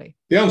the family?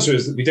 The answer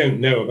is that we don't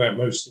know about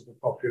most of the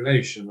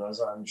population, as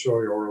I'm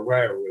sure you're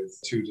aware with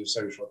Tudor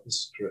social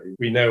history.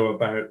 We know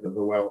about the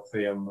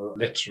wealthy and the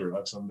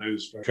literate, and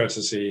those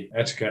courtesy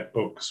etiquette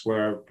books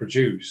were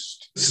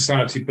produced.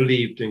 Society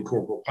believed in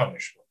corporal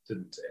punishment.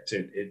 didn't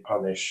it? It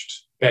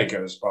punished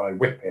beggars by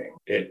whipping.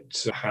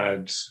 It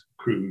had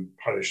crude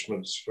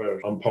punishments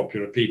for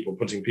unpopular people,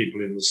 putting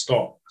people in the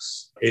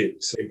stocks.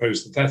 It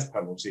imposed the death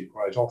penalty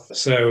quite often.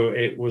 So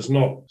it was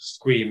not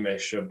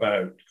squeamish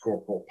about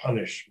corporal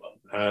punishment.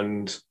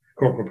 And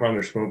corporal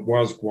punishment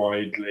was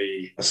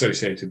widely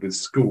associated with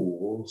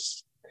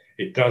schools.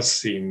 It does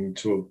seem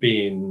to have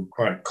been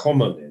quite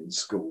common in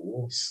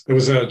schools. There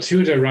was a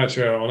Tudor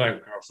writer on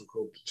Outcastle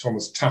called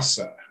Thomas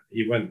Tusser.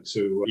 He went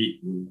to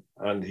Eton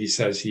and he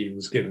says he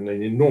was given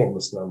an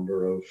enormous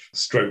number of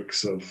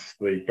strokes of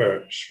the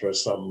birch for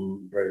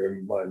some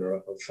very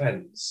minor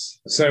offence.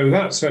 So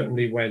that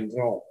certainly went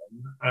on.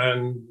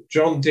 And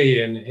John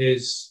Dee in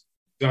his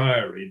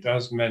diary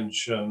does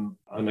mention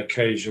an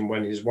occasion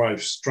when his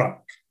wife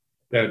struck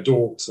their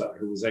daughter,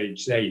 who was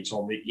aged 8,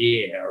 on the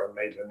ear and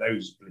made her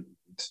nose bleed.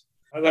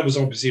 And that was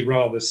obviously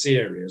rather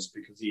serious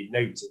because he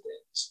noted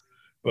it.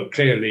 But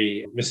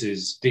clearly,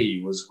 Mrs.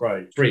 D was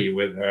quite free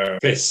with her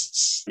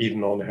fists,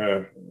 even on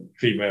her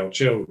female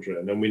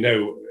children. And we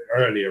know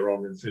earlier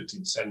on in the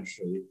 15th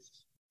century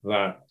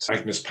that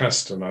Agnes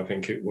Paston, I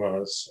think it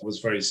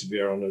was very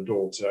severe on her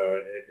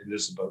daughter,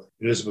 Elizabeth.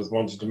 Elizabeth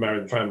wanted to marry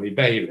the family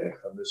bailiff,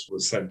 and this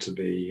was said to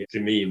be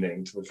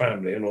demeaning to the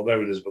family. And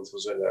although Elizabeth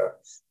was in her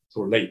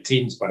sort of late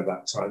teens by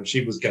that time,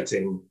 she was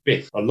getting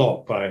biffed a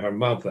lot by her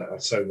mother,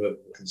 so that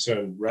the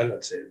concerned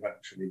relative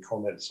actually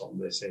comments on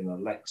this in a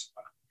letter.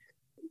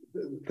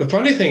 The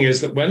funny thing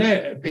is that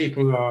when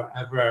people are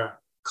ever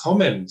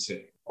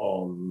commenting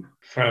on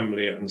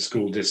family and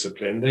school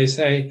discipline, they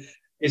say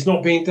it's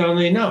not being done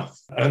enough.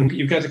 And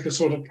you get a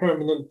sort of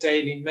permanent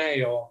Daily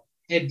Mail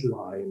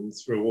headline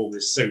through all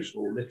this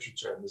social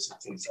literature in the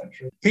 16th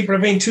century. People are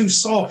being too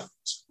soft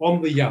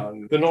on the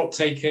young. They're not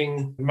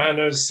taking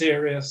manners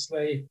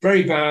seriously.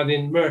 Very bad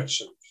in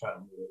merchant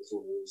families,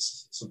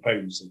 always,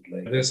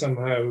 supposedly.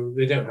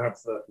 They don't have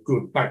the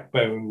good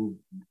backbone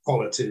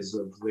qualities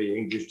of the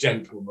English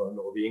gentleman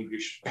or the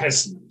English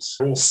peasant.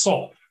 They're all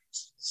soft.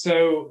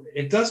 So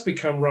it does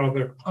become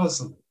rather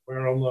puzzling,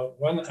 where on the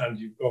one hand,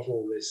 you've got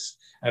all this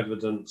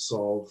evidence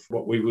of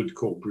what we would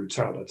call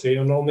brutality,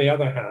 and on the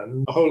other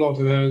hand, a whole lot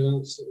of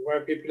evidence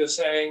where people are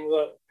saying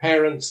that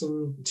parents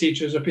and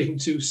teachers are being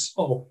too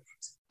soft.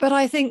 But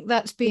I think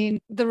that's been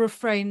the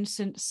refrain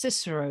since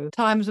Cicero.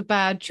 Times are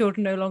bad,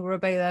 children no longer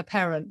obey their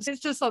parents. It's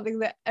just something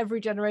that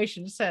every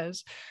generation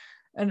says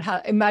and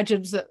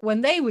imagines that when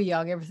they were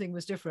young, everything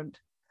was different.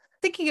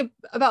 Thinking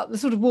about the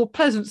sort of more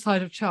pleasant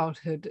side of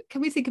childhood,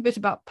 can we think a bit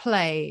about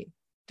play?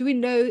 Do we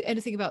know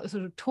anything about the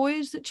sort of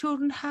toys that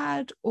children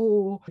had?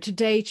 Or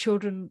today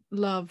children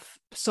love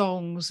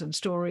songs and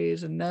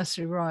stories and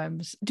nursery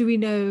rhymes. Do we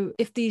know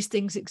if these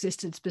things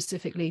existed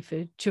specifically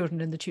for children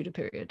in the Tudor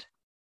period?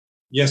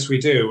 Yes, we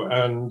do.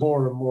 And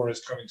more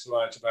is coming to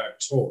light about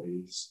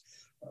toys.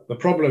 The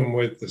problem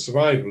with the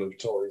survival of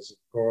toys, of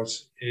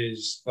course,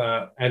 is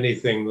that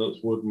anything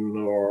that's wooden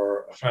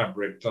or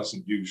fabric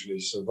doesn't usually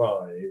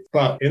survive.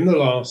 But in the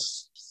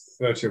last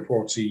 30 or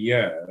 40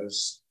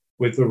 years,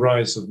 with the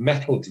rise of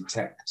metal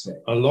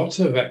detecting, a lot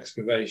of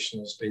excavation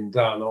has been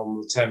done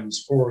on the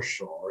Thames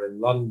foreshore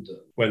in London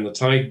when the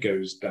tide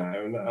goes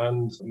down,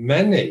 and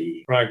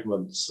many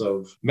fragments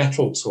of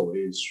metal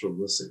toys from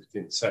the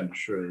 16th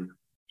century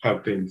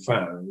have been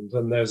found,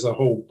 and there's a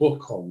whole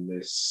book on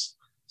this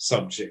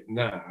subject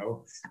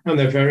now, and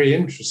they're very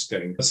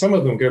interesting. Some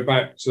of them go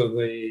back to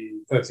the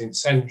 13th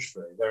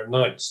century. There are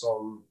knights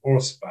on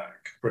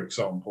horseback, for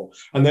example,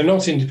 and they're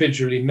not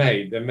individually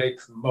made, they're made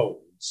from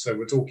molds. So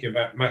we're talking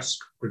about mass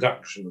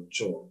production of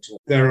toys.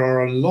 There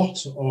are a lot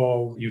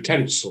of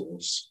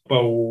utensils,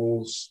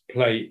 bowls,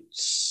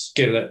 plates,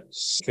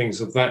 skillets,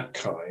 things of that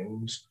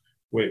kind,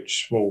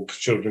 which small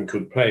children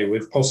could play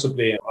with,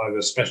 possibly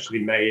either specially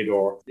made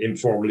or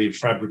informally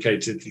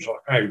fabricated little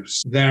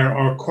house. There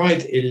are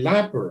quite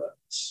elaborate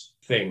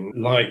things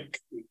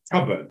like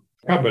cupboard.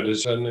 Cupboard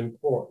is an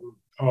important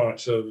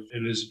part of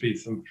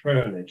Elizabethan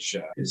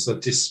furniture. It's a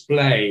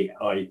display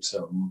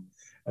item,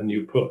 and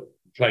you put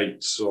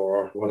plates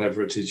or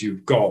whatever it is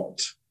you've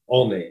got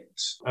on it.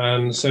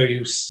 And so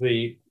you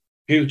see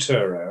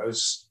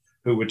pewterers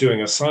who were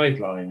doing a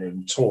sideline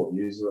in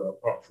toys,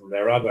 apart from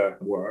their other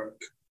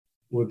work,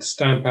 would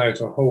stamp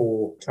out a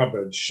whole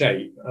cupboard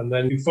shape, and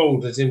then you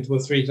fold it into a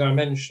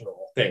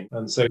three-dimensional thing.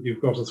 And so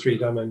you've got a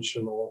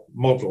three-dimensional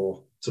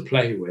model to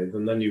play with,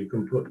 and then you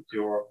can put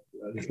your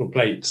little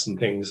plates and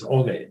things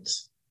on it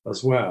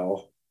as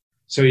well.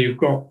 So you've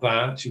got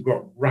that, you've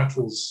got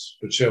rattles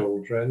for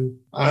children,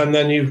 and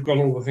then you've got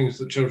all the things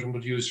that children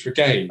would use for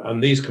game.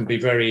 And these can be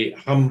very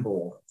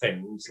humble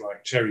things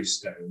like cherry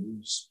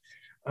stones,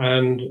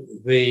 and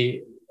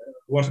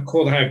what are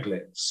called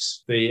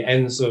aglets, the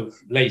ends of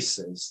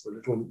laces, the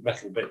little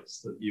metal bits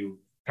that you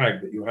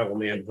tag that you have on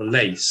the end of the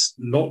lace.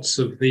 Lots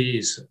of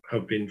these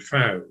have been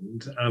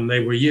found, and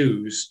they were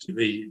used,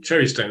 the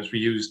cherry stones were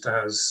used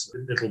as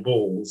little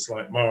balls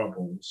like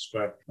marbles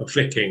for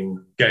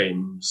flicking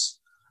games.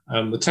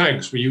 And the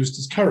tags were used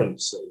as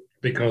currency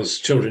because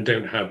children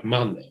don't have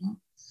money.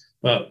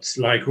 But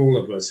like all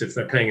of us, if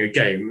they're playing a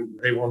game,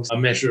 they want a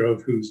measure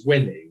of who's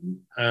winning.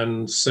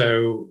 And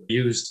so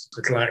used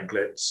little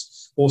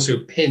aglets, also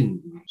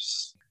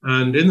pins.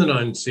 And in the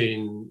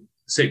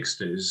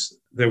 1960s,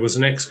 there was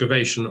an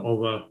excavation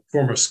of a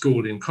former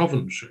school in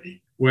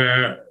Coventry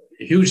where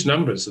huge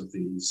numbers of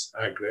these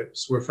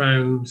aglets were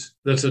found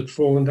that had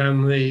fallen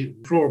down the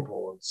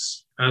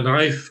floorboards. And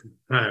I've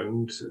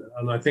found,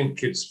 and I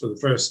think it's for the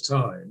first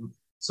time,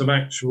 some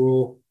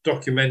actual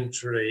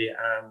documentary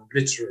and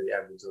literary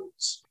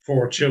evidence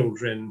for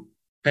children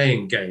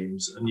playing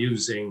games and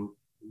using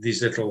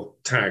these little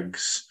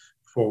tags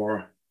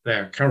for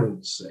their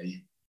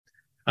currency.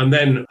 And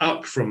then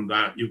up from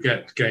that, you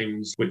get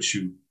games which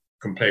you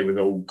can play with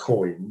old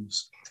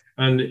coins.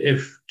 And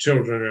if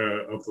children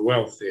are of the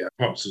wealthier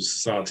parts of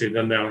society,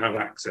 then they'll have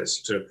access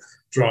to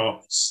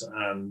drafts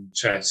and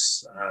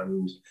chess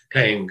and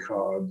playing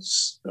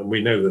cards. And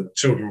we know that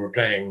children were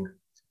playing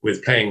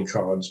with playing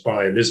cards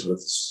by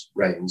Elizabeth's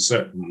reign,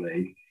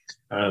 certainly.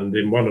 And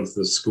in one of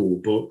the school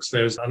books,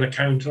 there's an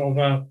account of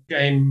a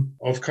game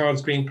of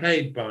cards being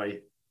played by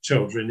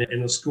children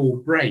in a school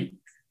break.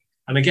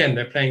 And again,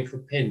 they're playing for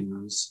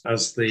pins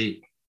as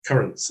the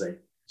currency.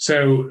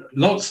 So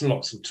lots and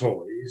lots of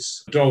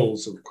toys,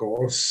 dolls, of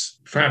course,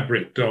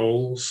 fabric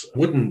dolls,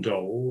 wooden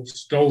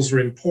dolls. Dolls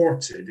were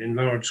imported in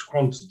large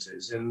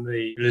quantities in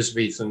the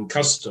Elizabethan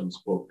customs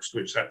books,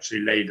 which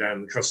actually lay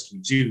down the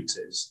customs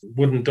duties.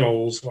 Wooden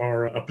dolls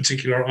are a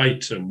particular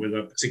item with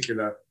a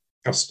particular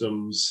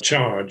customs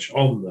charge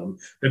on them.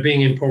 They're being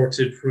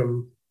imported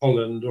from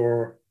Holland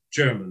or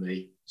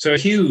Germany. So a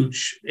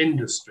huge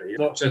industry,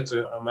 not just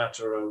a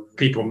matter of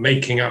people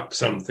making up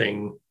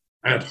something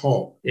ad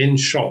hoc. In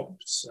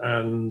shops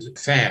and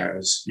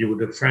fairs, you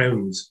would have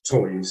found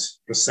toys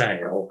for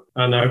sale.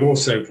 And I've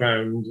also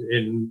found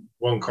in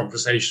one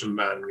conversation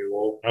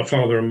manual, a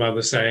father and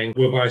mother saying,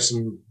 we'll buy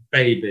some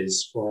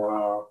babies for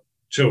our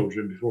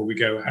children before we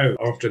go home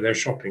after their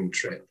shopping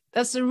trip.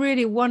 That's a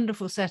really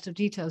wonderful set of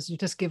details you've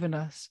just given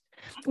us.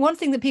 One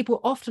thing that people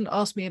often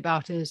ask me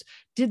about is,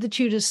 did the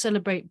Tudors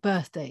celebrate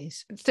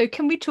birthdays? So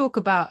can we talk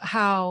about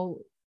how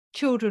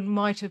children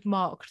might have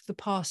marked the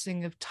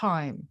passing of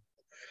time?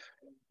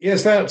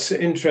 Yes, that's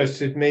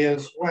interested me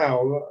as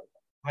well.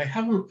 I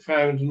haven't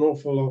found an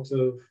awful lot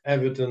of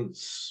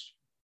evidence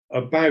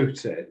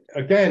about it.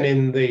 Again,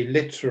 in the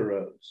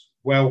literate,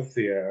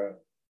 wealthier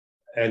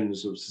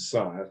ends of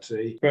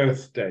society,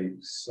 birth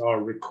dates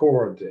are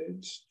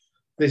recorded.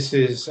 This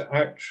is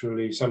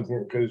actually something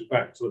that goes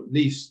back to at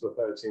least the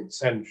 13th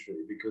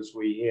century, because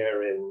we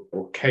hear in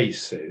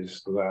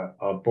cases that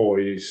a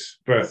boy's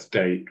birth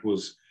date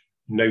was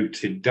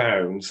noted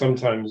down,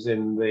 sometimes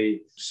in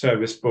the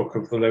service book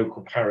of the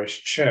local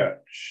parish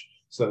church,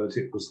 so that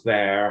it was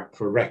there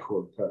for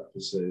record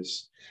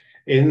purposes.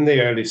 In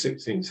the early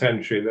 16th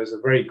century, there's a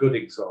very good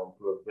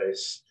example of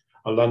this,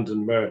 a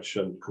London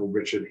merchant called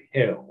Richard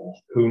Hill,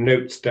 who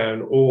notes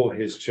down all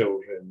his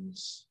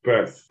children's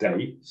birth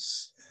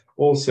dates,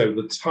 also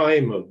the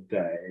time of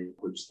day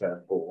which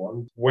they're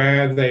born,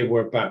 where they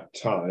were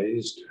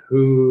baptized,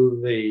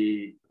 who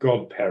the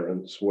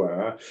godparents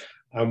were,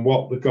 and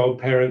what the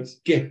godparents'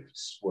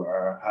 gifts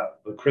were at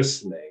the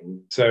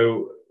christening.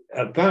 So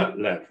at that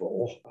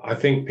level, I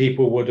think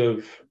people would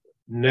have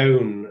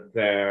known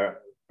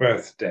their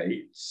birth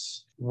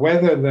dates.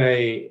 Whether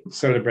they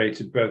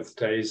celebrated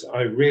birthdays,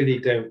 I really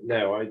don't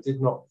know. I did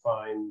not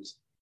find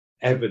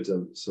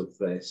evidence of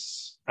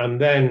this. And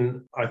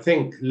then I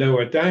think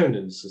lower down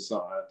in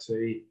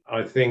society,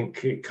 I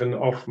think it can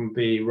often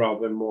be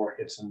rather more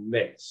hit and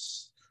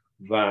miss,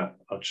 that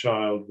a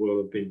child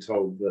will have been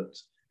told that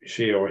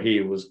she or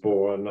he was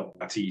born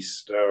at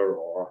Easter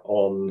or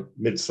on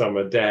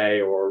Midsummer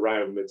Day or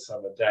around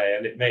Midsummer Day,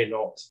 and it may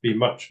not be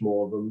much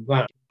more than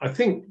that. I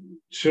think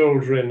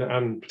children,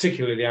 and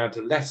particularly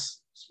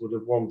adolescents, would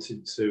have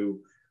wanted to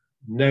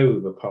know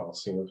the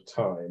passing of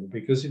time,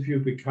 because if you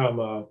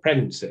become an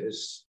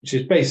apprentice, which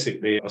is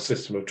basically a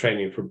system of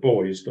training for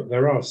boys, but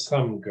there are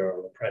some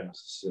girl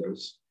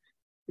apprentices,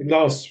 it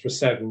lasts for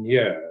 7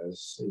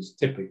 years, is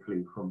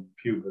typically from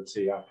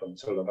puberty up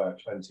until about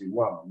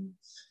 21.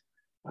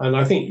 And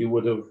I think you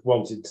would have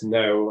wanted to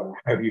know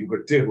how you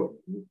were doing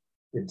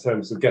in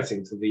terms of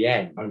getting to the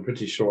end. I'm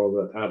pretty sure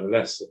that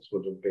adolescents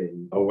would have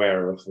been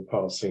aware of the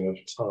passing of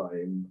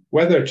time.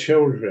 Whether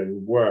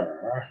children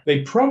were,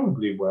 they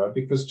probably were,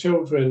 because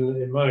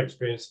children, in my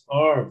experience,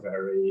 are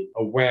very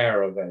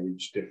aware of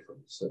age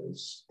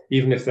differences,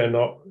 even if they're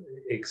not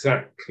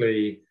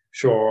exactly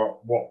sure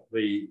what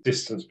the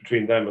distance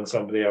between them and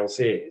somebody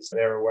else is.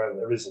 They're aware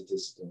there is a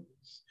distance,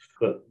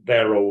 that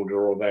they're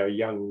older or they're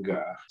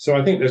younger. So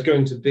I think there's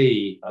going to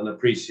be an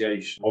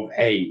appreciation of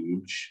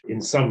age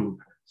in some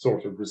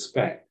sort of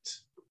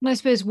respect. And I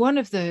suppose one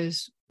of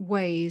those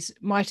ways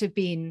might have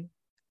been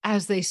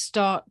as they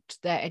start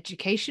their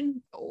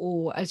education,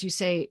 or as you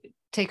say,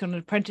 take on an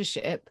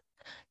apprenticeship.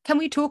 Can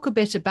we talk a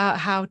bit about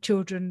how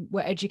children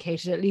were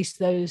educated, at least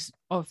those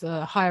of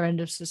the higher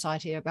end of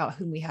society about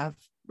whom we have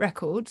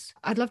records?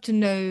 I'd love to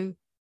know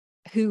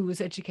who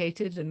was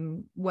educated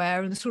and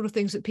where, and the sort of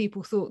things that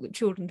people thought that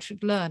children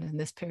should learn in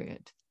this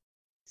period?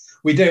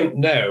 We don't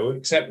know,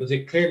 except that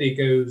it clearly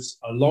goes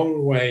a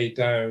long way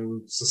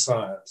down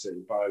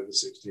society by the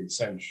 16th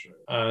century.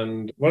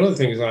 And one of the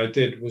things I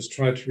did was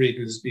try to read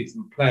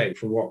Elizabethan play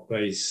for what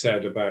they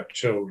said about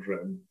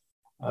children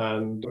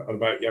and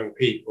about young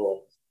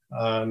people.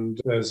 And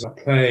there's a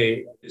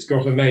play, it's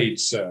got a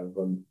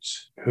maidservant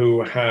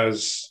who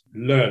has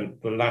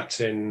learnt the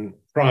Latin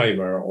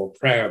primer or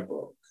prayer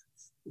book,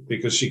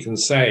 because she can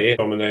say,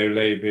 Domino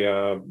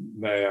labia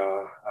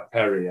mea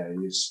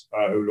aperies,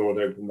 O Lord,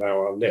 open thou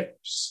our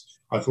lips.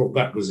 I thought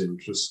that was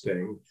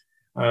interesting.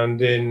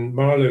 And in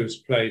Marlowe's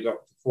play, Dr.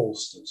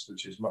 Faustus,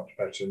 which is much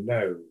better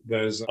known,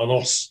 there's an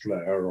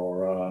ostler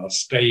or a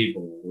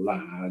stable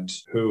lad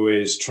who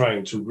is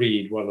trying to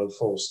read one of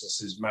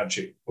Faustus's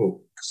magic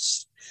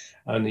books.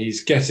 And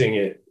he's getting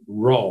it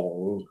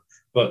wrong,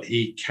 but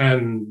he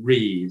can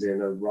read in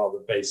a rather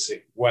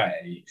basic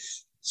way.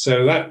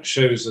 So that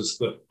shows us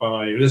that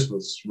by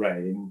Elizabeth's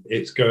reign,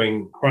 it's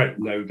going quite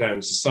low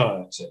down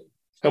society.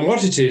 And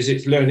what it is,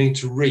 it's learning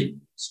to read,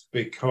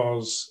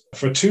 because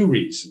for two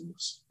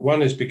reasons.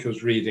 One is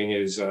because reading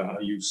is a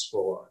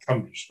useful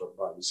accomplishment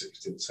by the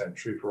 16th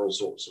century for all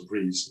sorts of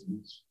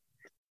reasons.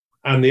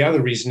 And the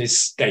other reason is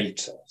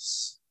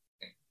status.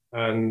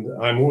 And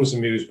I'm always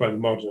amused by the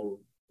modern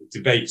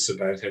debates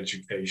about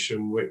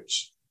education,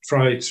 which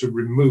try to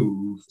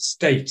remove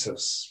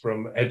status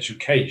from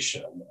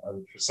education.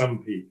 And for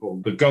some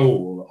people, the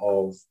goal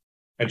of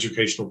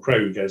educational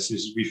progress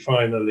is we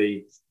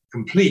finally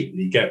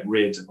completely get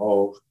rid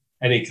of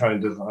any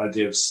kind of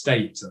idea of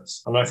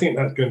status. And I think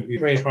that's going to be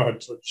very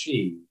hard to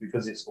achieve,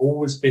 because it's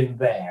always been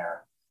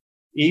there.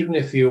 Even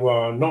if you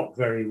are not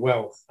very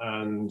wealthy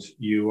and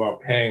you are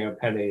paying a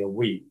penny a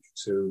week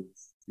to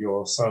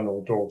your son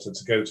or daughter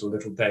to go to a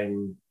little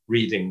dame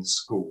reading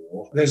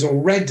school, there's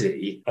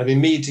already an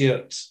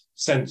immediate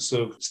sense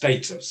of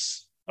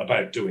status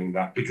about doing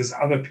that, because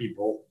other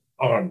people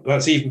aren't.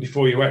 That's even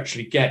before you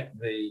actually get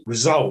the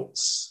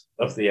results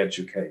of the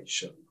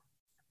education.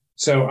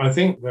 So I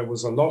think there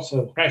was a lot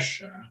of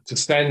pressure to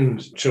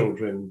send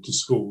children to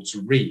school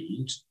to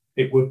read.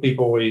 It would be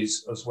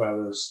boys as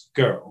well as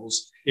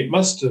girls. It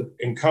must have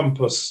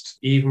encompassed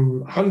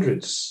even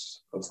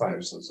hundreds of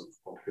thousands of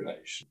the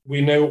population.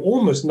 We know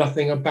almost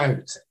nothing about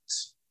it.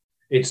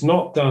 It's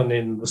not done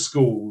in the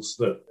schools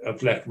that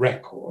have left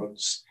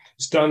records.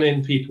 It's done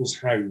in people's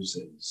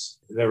houses.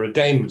 There are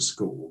dame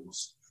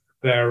schools.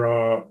 There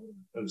are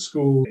a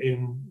school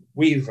in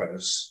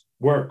weavers'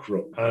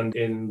 workroom, and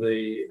in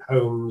the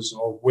homes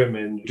of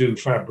women who do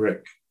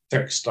fabric,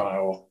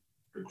 textile,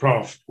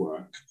 craft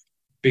work,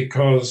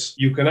 because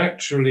you can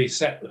actually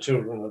set the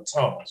children a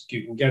task.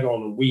 You can get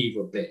on and weave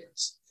a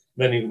bit,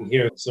 then you can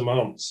hear some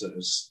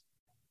answers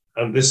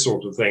and this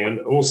sort of thing. And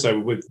also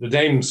with the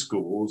dame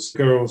schools,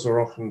 girls are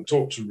often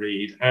taught to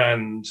read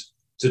and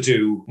to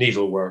do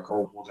needlework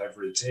or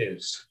whatever it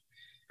is.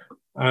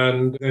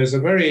 And there's a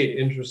very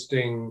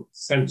interesting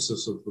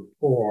census of the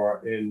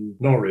poor in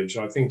Norwich,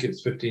 I think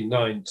it's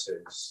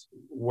 1590s,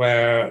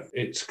 where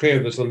it's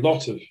clear that a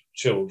lot of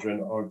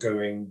children are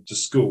going to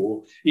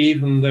school,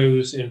 even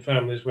those in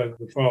families where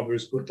the father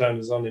is put down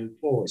as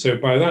unemployed. So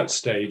by that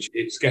stage,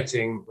 it's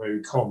getting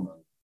very common.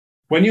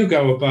 When you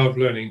go above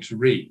learning to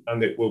read,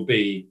 and it will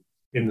be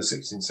in the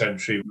 16th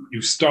century,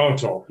 you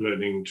start off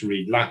learning to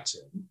read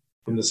Latin,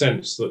 in the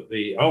sense that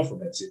the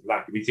alphabet is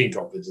Latin. We think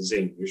of it as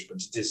English,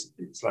 but it isn't,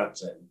 it's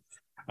Latin.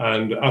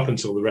 And up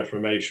until the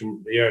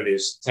Reformation, the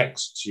earliest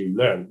texts you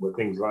learned were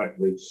things like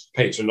the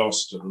Pater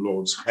Noster, the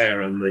Lord's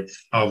Prayer, and the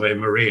Ave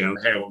Maria,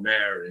 Hail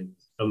Mary,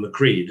 and the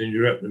Creed, and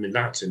you wrote them in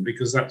Latin,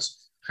 because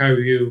that's how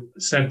you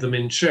said them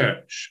in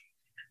church.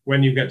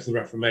 When you get to the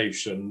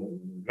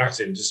Reformation,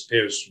 Latin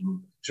disappears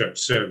from church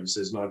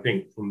services, and I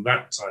think from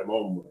that time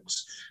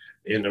onwards,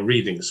 in a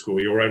reading school,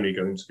 you're only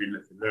going to be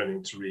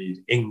learning to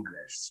read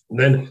English. And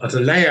then at a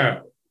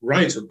layer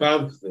right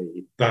above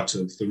that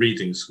of the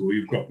reading school,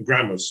 you've got the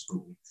grammar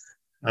school.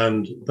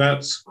 And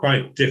that's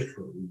quite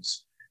different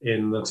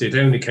in that it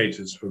only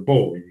caters for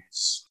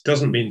boys.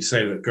 Doesn't mean to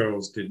say that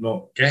girls did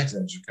not get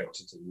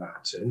educated in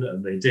Latin,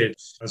 and they did.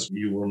 As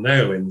you will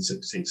know, in the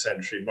 16th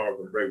century,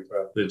 Margaret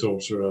Roper, the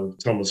daughter of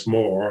Thomas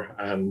More,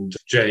 and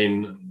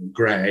Jane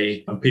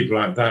Grey, and people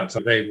like that,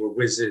 they were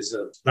whizzes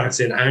at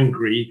Latin and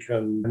Greek,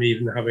 and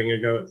even having a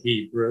go at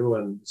Hebrew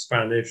and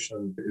Spanish.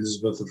 And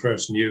Elizabeth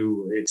I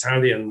knew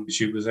Italian.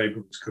 She was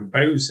able to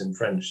compose in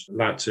French,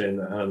 Latin,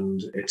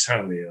 and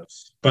Italian.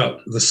 But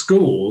the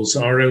schools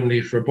are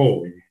only for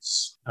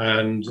boys,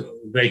 and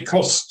they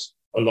cost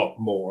a lot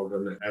more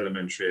than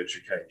elementary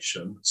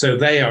education. So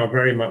they are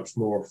very much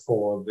more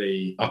for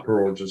the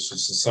upper orders of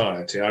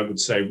society. I would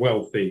say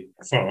wealthy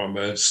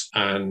farmers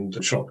and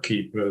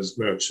shopkeepers,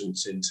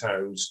 merchants in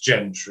towns,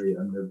 gentry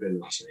and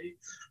nobility.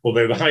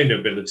 Although the high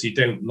nobility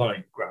don't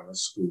like grammar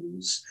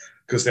schools,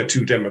 because they're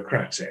too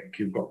democratic.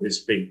 You've got this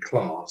big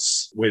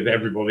class with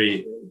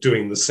everybody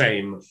doing the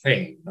same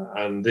thing.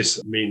 And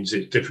this means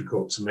it's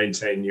difficult to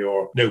maintain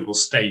your noble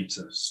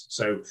status.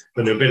 So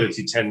the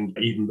nobility tend,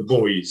 even the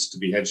boys, to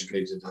be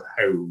educated at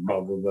home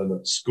rather than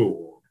at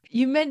school.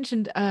 You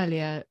mentioned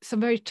earlier some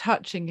very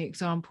touching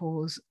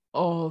examples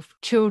of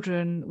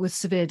children with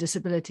severe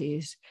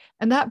disabilities.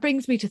 And that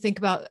brings me to think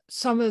about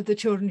some of the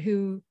children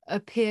who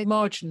appear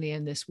marginally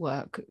in this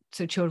work.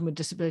 So children with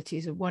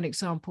disabilities are one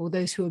example,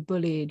 those who are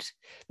bullied.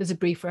 There's a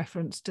brief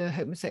reference to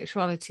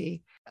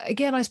homosexuality.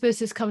 Again, I suppose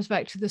this comes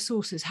back to the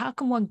sources. How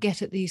can one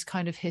get at these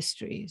kind of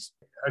histories?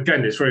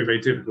 Again, it's very,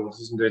 very difficult,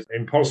 isn't it?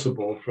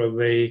 Impossible for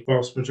the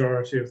vast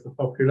majority of the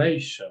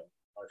population.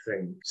 I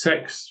think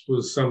sex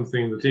was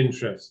something that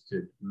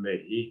interested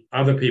me.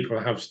 Other people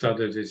have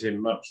studied it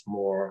in much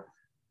more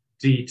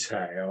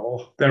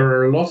detail. There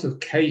are a lot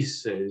of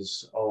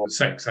cases of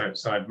sex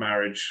outside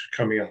marriage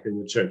coming up in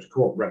the church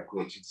court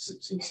records of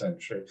the 16th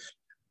century.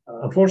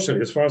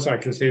 Unfortunately, as far as I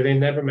can see, they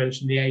never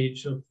mention the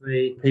age of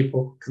the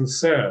people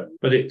concerned.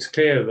 But it's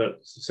clear that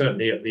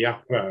certainly at the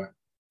upper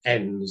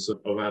ends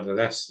of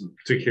adolescence,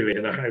 particularly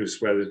in a house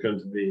where there's going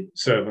to be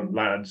servant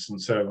lads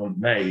and servant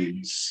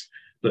maids,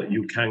 that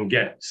you can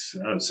get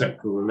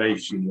sexual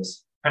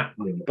relations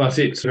happening. But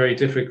it's very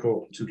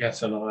difficult to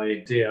get an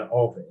idea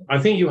of it. I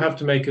think you have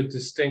to make a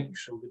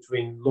distinction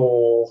between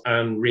law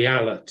and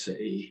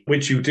reality,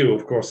 which you do,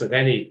 of course, at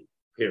any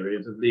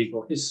period of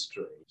legal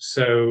history.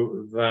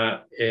 So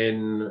that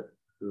in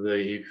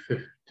the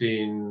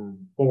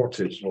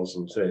 1540s,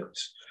 wasn't it,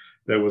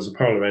 there was a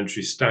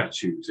parliamentary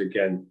statute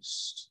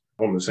against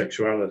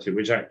homosexuality,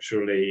 which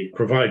actually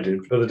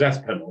provided for the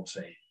death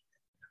penalty.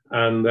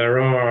 And there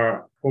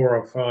are 4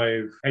 or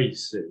 5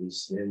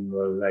 cases in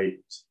the late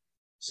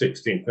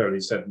 16th, early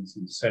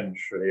 17th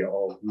century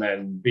of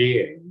men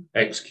being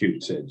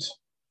executed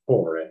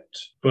for it.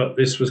 But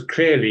this was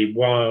clearly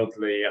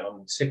wildly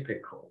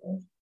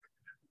untypical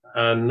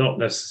and not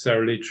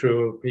necessarily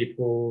true of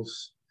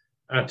people's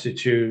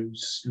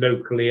attitudes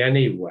locally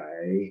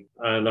anyway.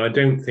 And I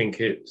don't think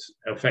it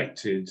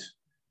affected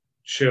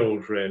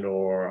children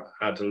or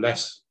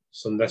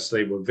adolescents unless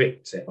they were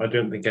victims. I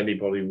don't think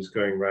anybody was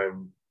going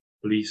around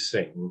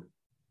policing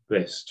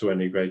this to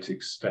any great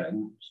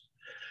extent.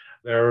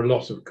 There are a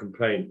lot of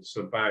complaints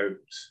about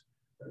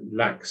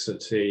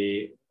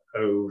laxity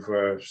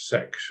over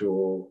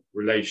sexual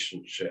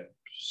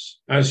relationships.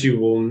 As you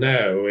will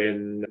know,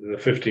 in the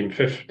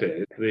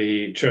 1550s,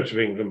 the Church of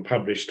England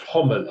published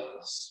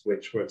homilies,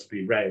 which were to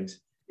be read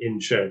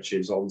in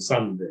churches on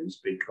Sundays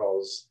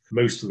because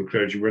most of the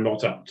clergy were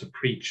not up to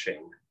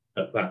preaching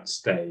at that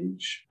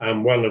stage.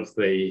 And one of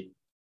the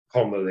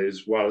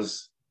homilies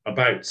was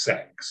about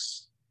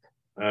sex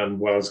and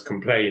was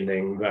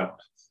complaining that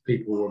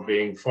people were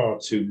being far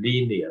too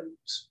lenient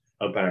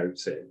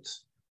about it.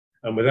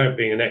 And without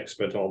being an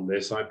expert on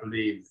this, I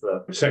believe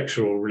that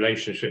sexual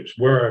relationships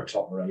were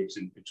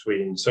tolerated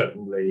between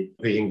certainly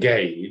the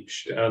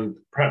engaged and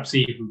perhaps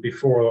even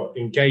before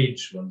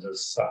engagement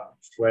as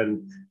such,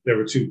 when there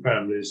were two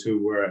families who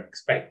were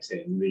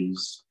expecting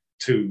these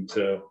two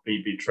to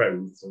be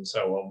betrothed and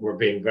so on, were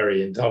being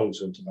very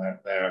indulgent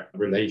about their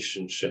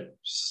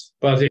relationships.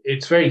 But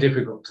it's very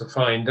difficult to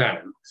find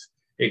out,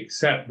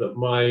 except that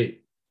my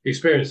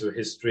experience of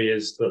history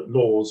is that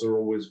laws are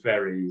always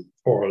very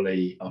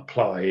poorly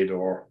applied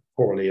or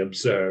poorly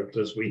observed,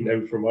 as we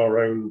know from our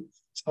own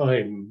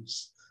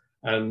times.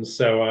 And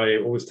so I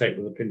always take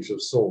with a pinch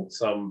of salt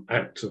some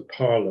act of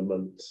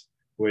parliament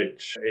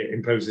which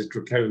imposes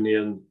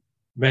draconian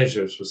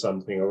measures for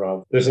something or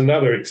other. There's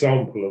another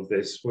example of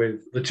this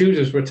with the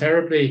Tudors were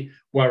terribly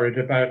worried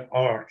about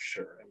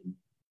archery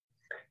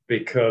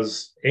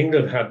because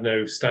England had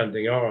no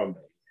standing army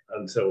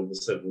until the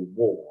Civil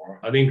War.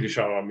 An English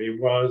army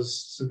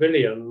was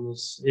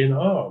civilians in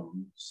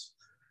arms.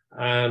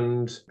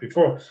 And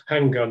before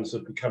handguns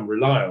had become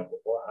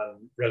reliable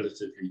and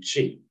relatively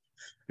cheap,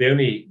 the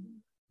only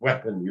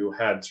weapon you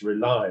had to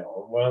rely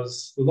on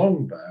was the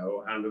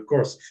longbow. And of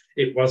course,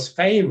 it was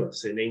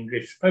famous in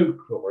English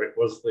folklore. It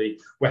was the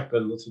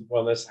weapon that had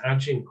won us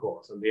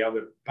Agincourt and the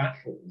other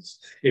battles.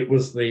 It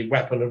was the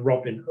weapon of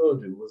Robin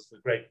Hood, who was the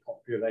great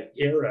popular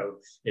hero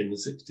in the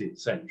 16th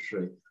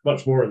century,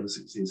 much more in the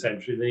 16th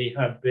century than he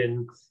had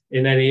been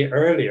in any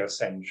earlier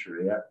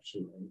century,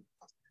 actually.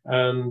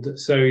 And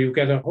so you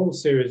get a whole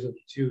series of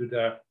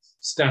Tudor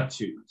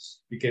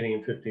statutes beginning in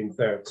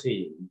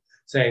 1513,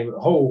 saying that the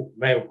whole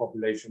male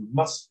population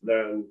must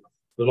learn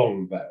the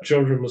longbow.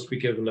 Children must be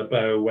given a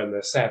bow when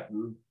they're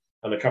 7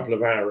 and a couple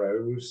of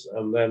arrows,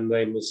 and then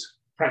they must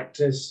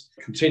practice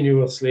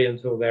continuously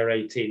until they're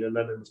 18, and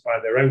then they must buy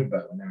their own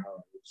bow and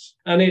arrows.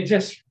 And it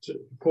just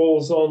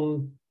falls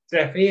on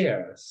deaf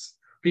ears.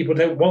 People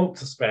don't want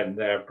to spend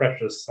their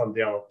precious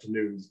Sunday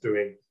afternoons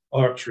doing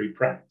archery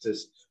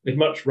practice. They'd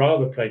much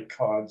rather play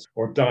cards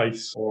or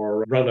dice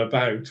or run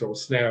about or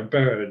snare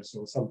birds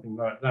or something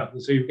like that.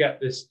 And so you get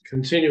this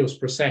continuous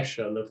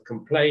procession of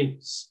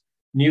complaints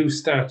new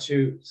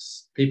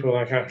statutes, people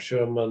like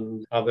Ascham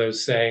and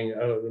others saying,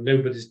 oh,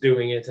 nobody's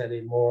doing it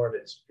anymore and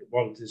it's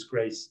one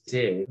disgrace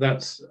here.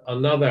 That's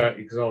another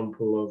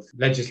example of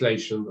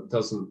legislation that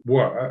doesn't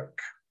work.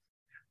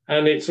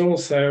 And it's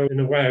also,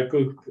 in a way, a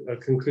good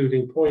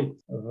concluding point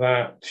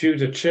that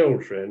Tudor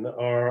children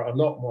are a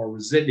lot more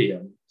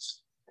resilient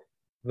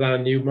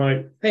than you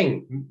might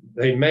think.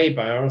 They may,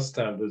 by our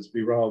standards,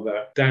 be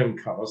rather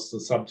downcast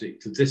and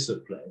subject to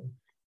discipline.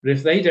 But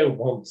if they don't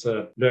want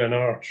to learn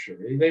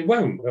archery, they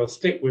won't. They'll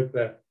stick with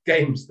the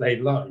games they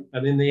like.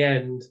 And in the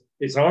end,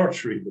 it's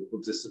archery that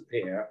will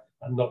disappear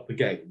and not the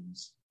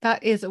games.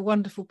 That is a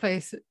wonderful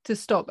place to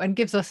stop and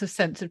gives us a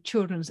sense of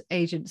children's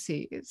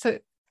agency. So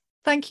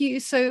thank you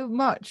so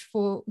much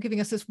for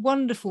giving us this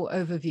wonderful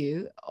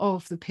overview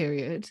of the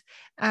period.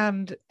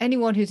 And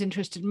anyone who's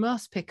interested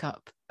must pick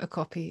up a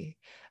copy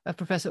of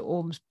Professor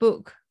Orme's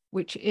book,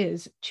 which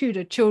is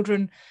Tudor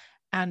Children,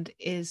 and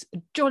is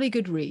a jolly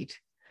good read.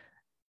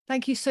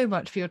 Thank you so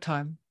much for your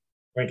time.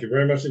 Thank you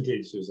very much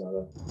indeed,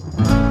 Susanna.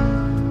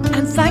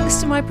 And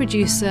thanks to my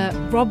producer,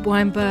 Rob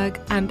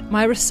Weinberg, and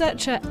my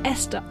researcher,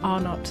 Esther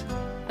Arnott.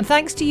 And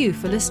thanks to you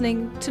for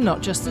listening to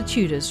Not Just the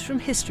Tudors from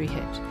History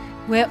Hit.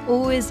 We're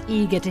always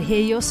eager to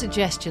hear your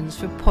suggestions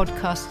for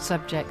podcast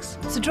subjects.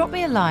 So drop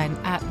me a line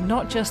at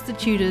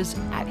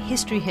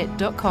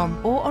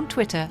notjustthetudors@historyhit.com or on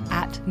Twitter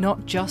at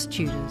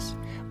notjusttudors.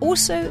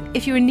 Also,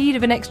 if you're in need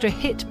of an extra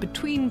hit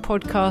between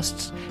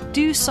podcasts,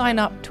 do sign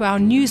up to our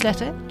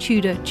newsletter,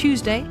 Tudor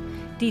Tuesday.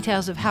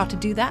 Details of how to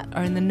do that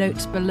are in the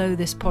notes below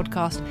this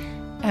podcast.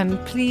 And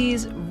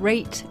please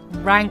rate,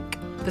 rank,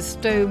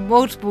 bestow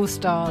multiple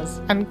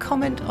stars, and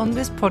comment on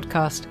this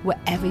podcast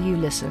wherever you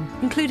listen,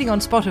 including on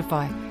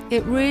Spotify.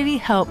 It really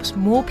helps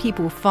more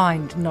people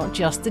find Not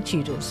Just the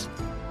Tudors.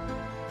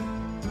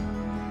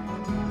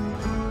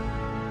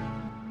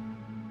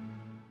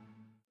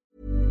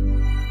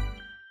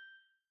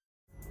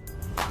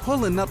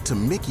 Pulling up to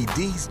Mickey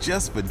D's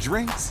just for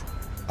drinks?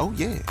 Oh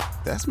yeah,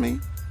 that's me.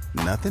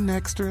 Nothing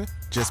extra,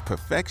 just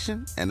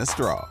perfection and a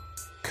straw.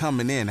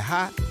 Coming in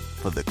hot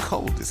for the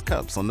coldest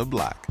cups on the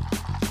block.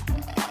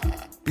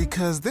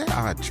 Because there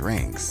are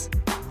drinks.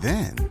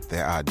 Then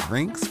there are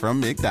drinks from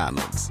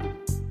McDonald's.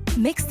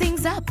 Mix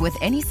things up with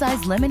any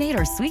size lemonade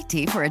or sweet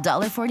tea for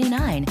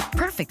 $1.49.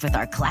 Perfect with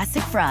our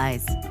classic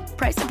fries.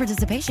 Price and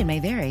participation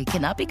may vary.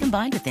 Cannot be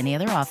combined with any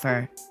other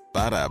offer.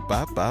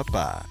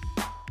 Ba-da-ba-ba-ba.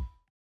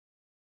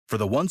 For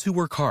the ones who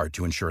work hard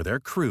to ensure their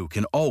crew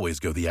can always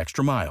go the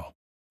extra mile,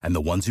 and the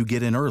ones who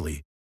get in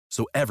early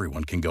so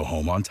everyone can go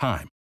home on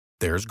time,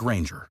 there's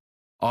Grainger,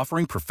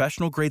 offering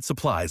professional-grade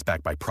supplies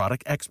backed by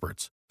product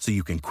experts so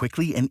you can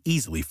quickly and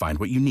easily find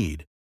what you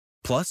need.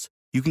 Plus,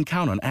 you can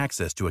count on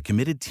access to a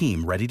committed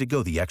team ready to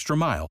go the extra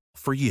mile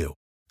for you.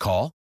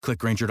 Call, click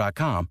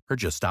Grainger.com, or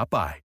just stop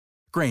by.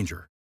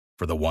 Grainger,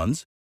 for the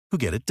ones who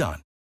get it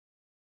done.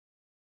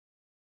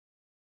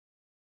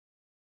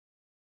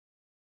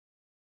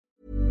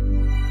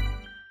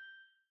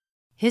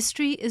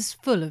 History is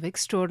full of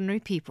extraordinary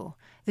people,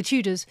 the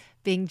Tudors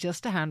being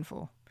just a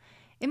handful.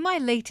 In my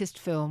latest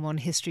film on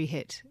History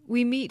Hit,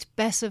 we meet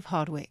Bess of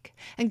Hardwick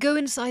and go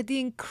inside the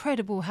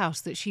incredible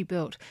house that she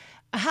built,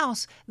 a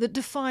house that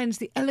defines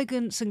the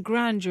elegance and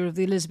grandeur of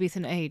the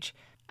Elizabethan age,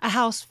 a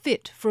house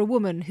fit for a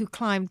woman who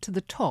climbed to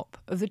the top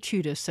of the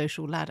Tudor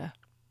social ladder.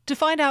 To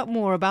find out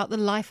more about the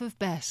life of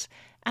Bess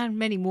and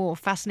many more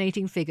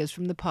fascinating figures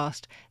from the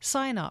past,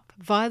 sign up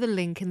via the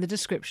link in the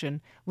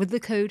description with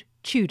the code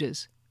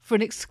TUDORS for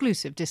an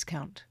exclusive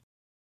discount.